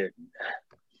Unbroken.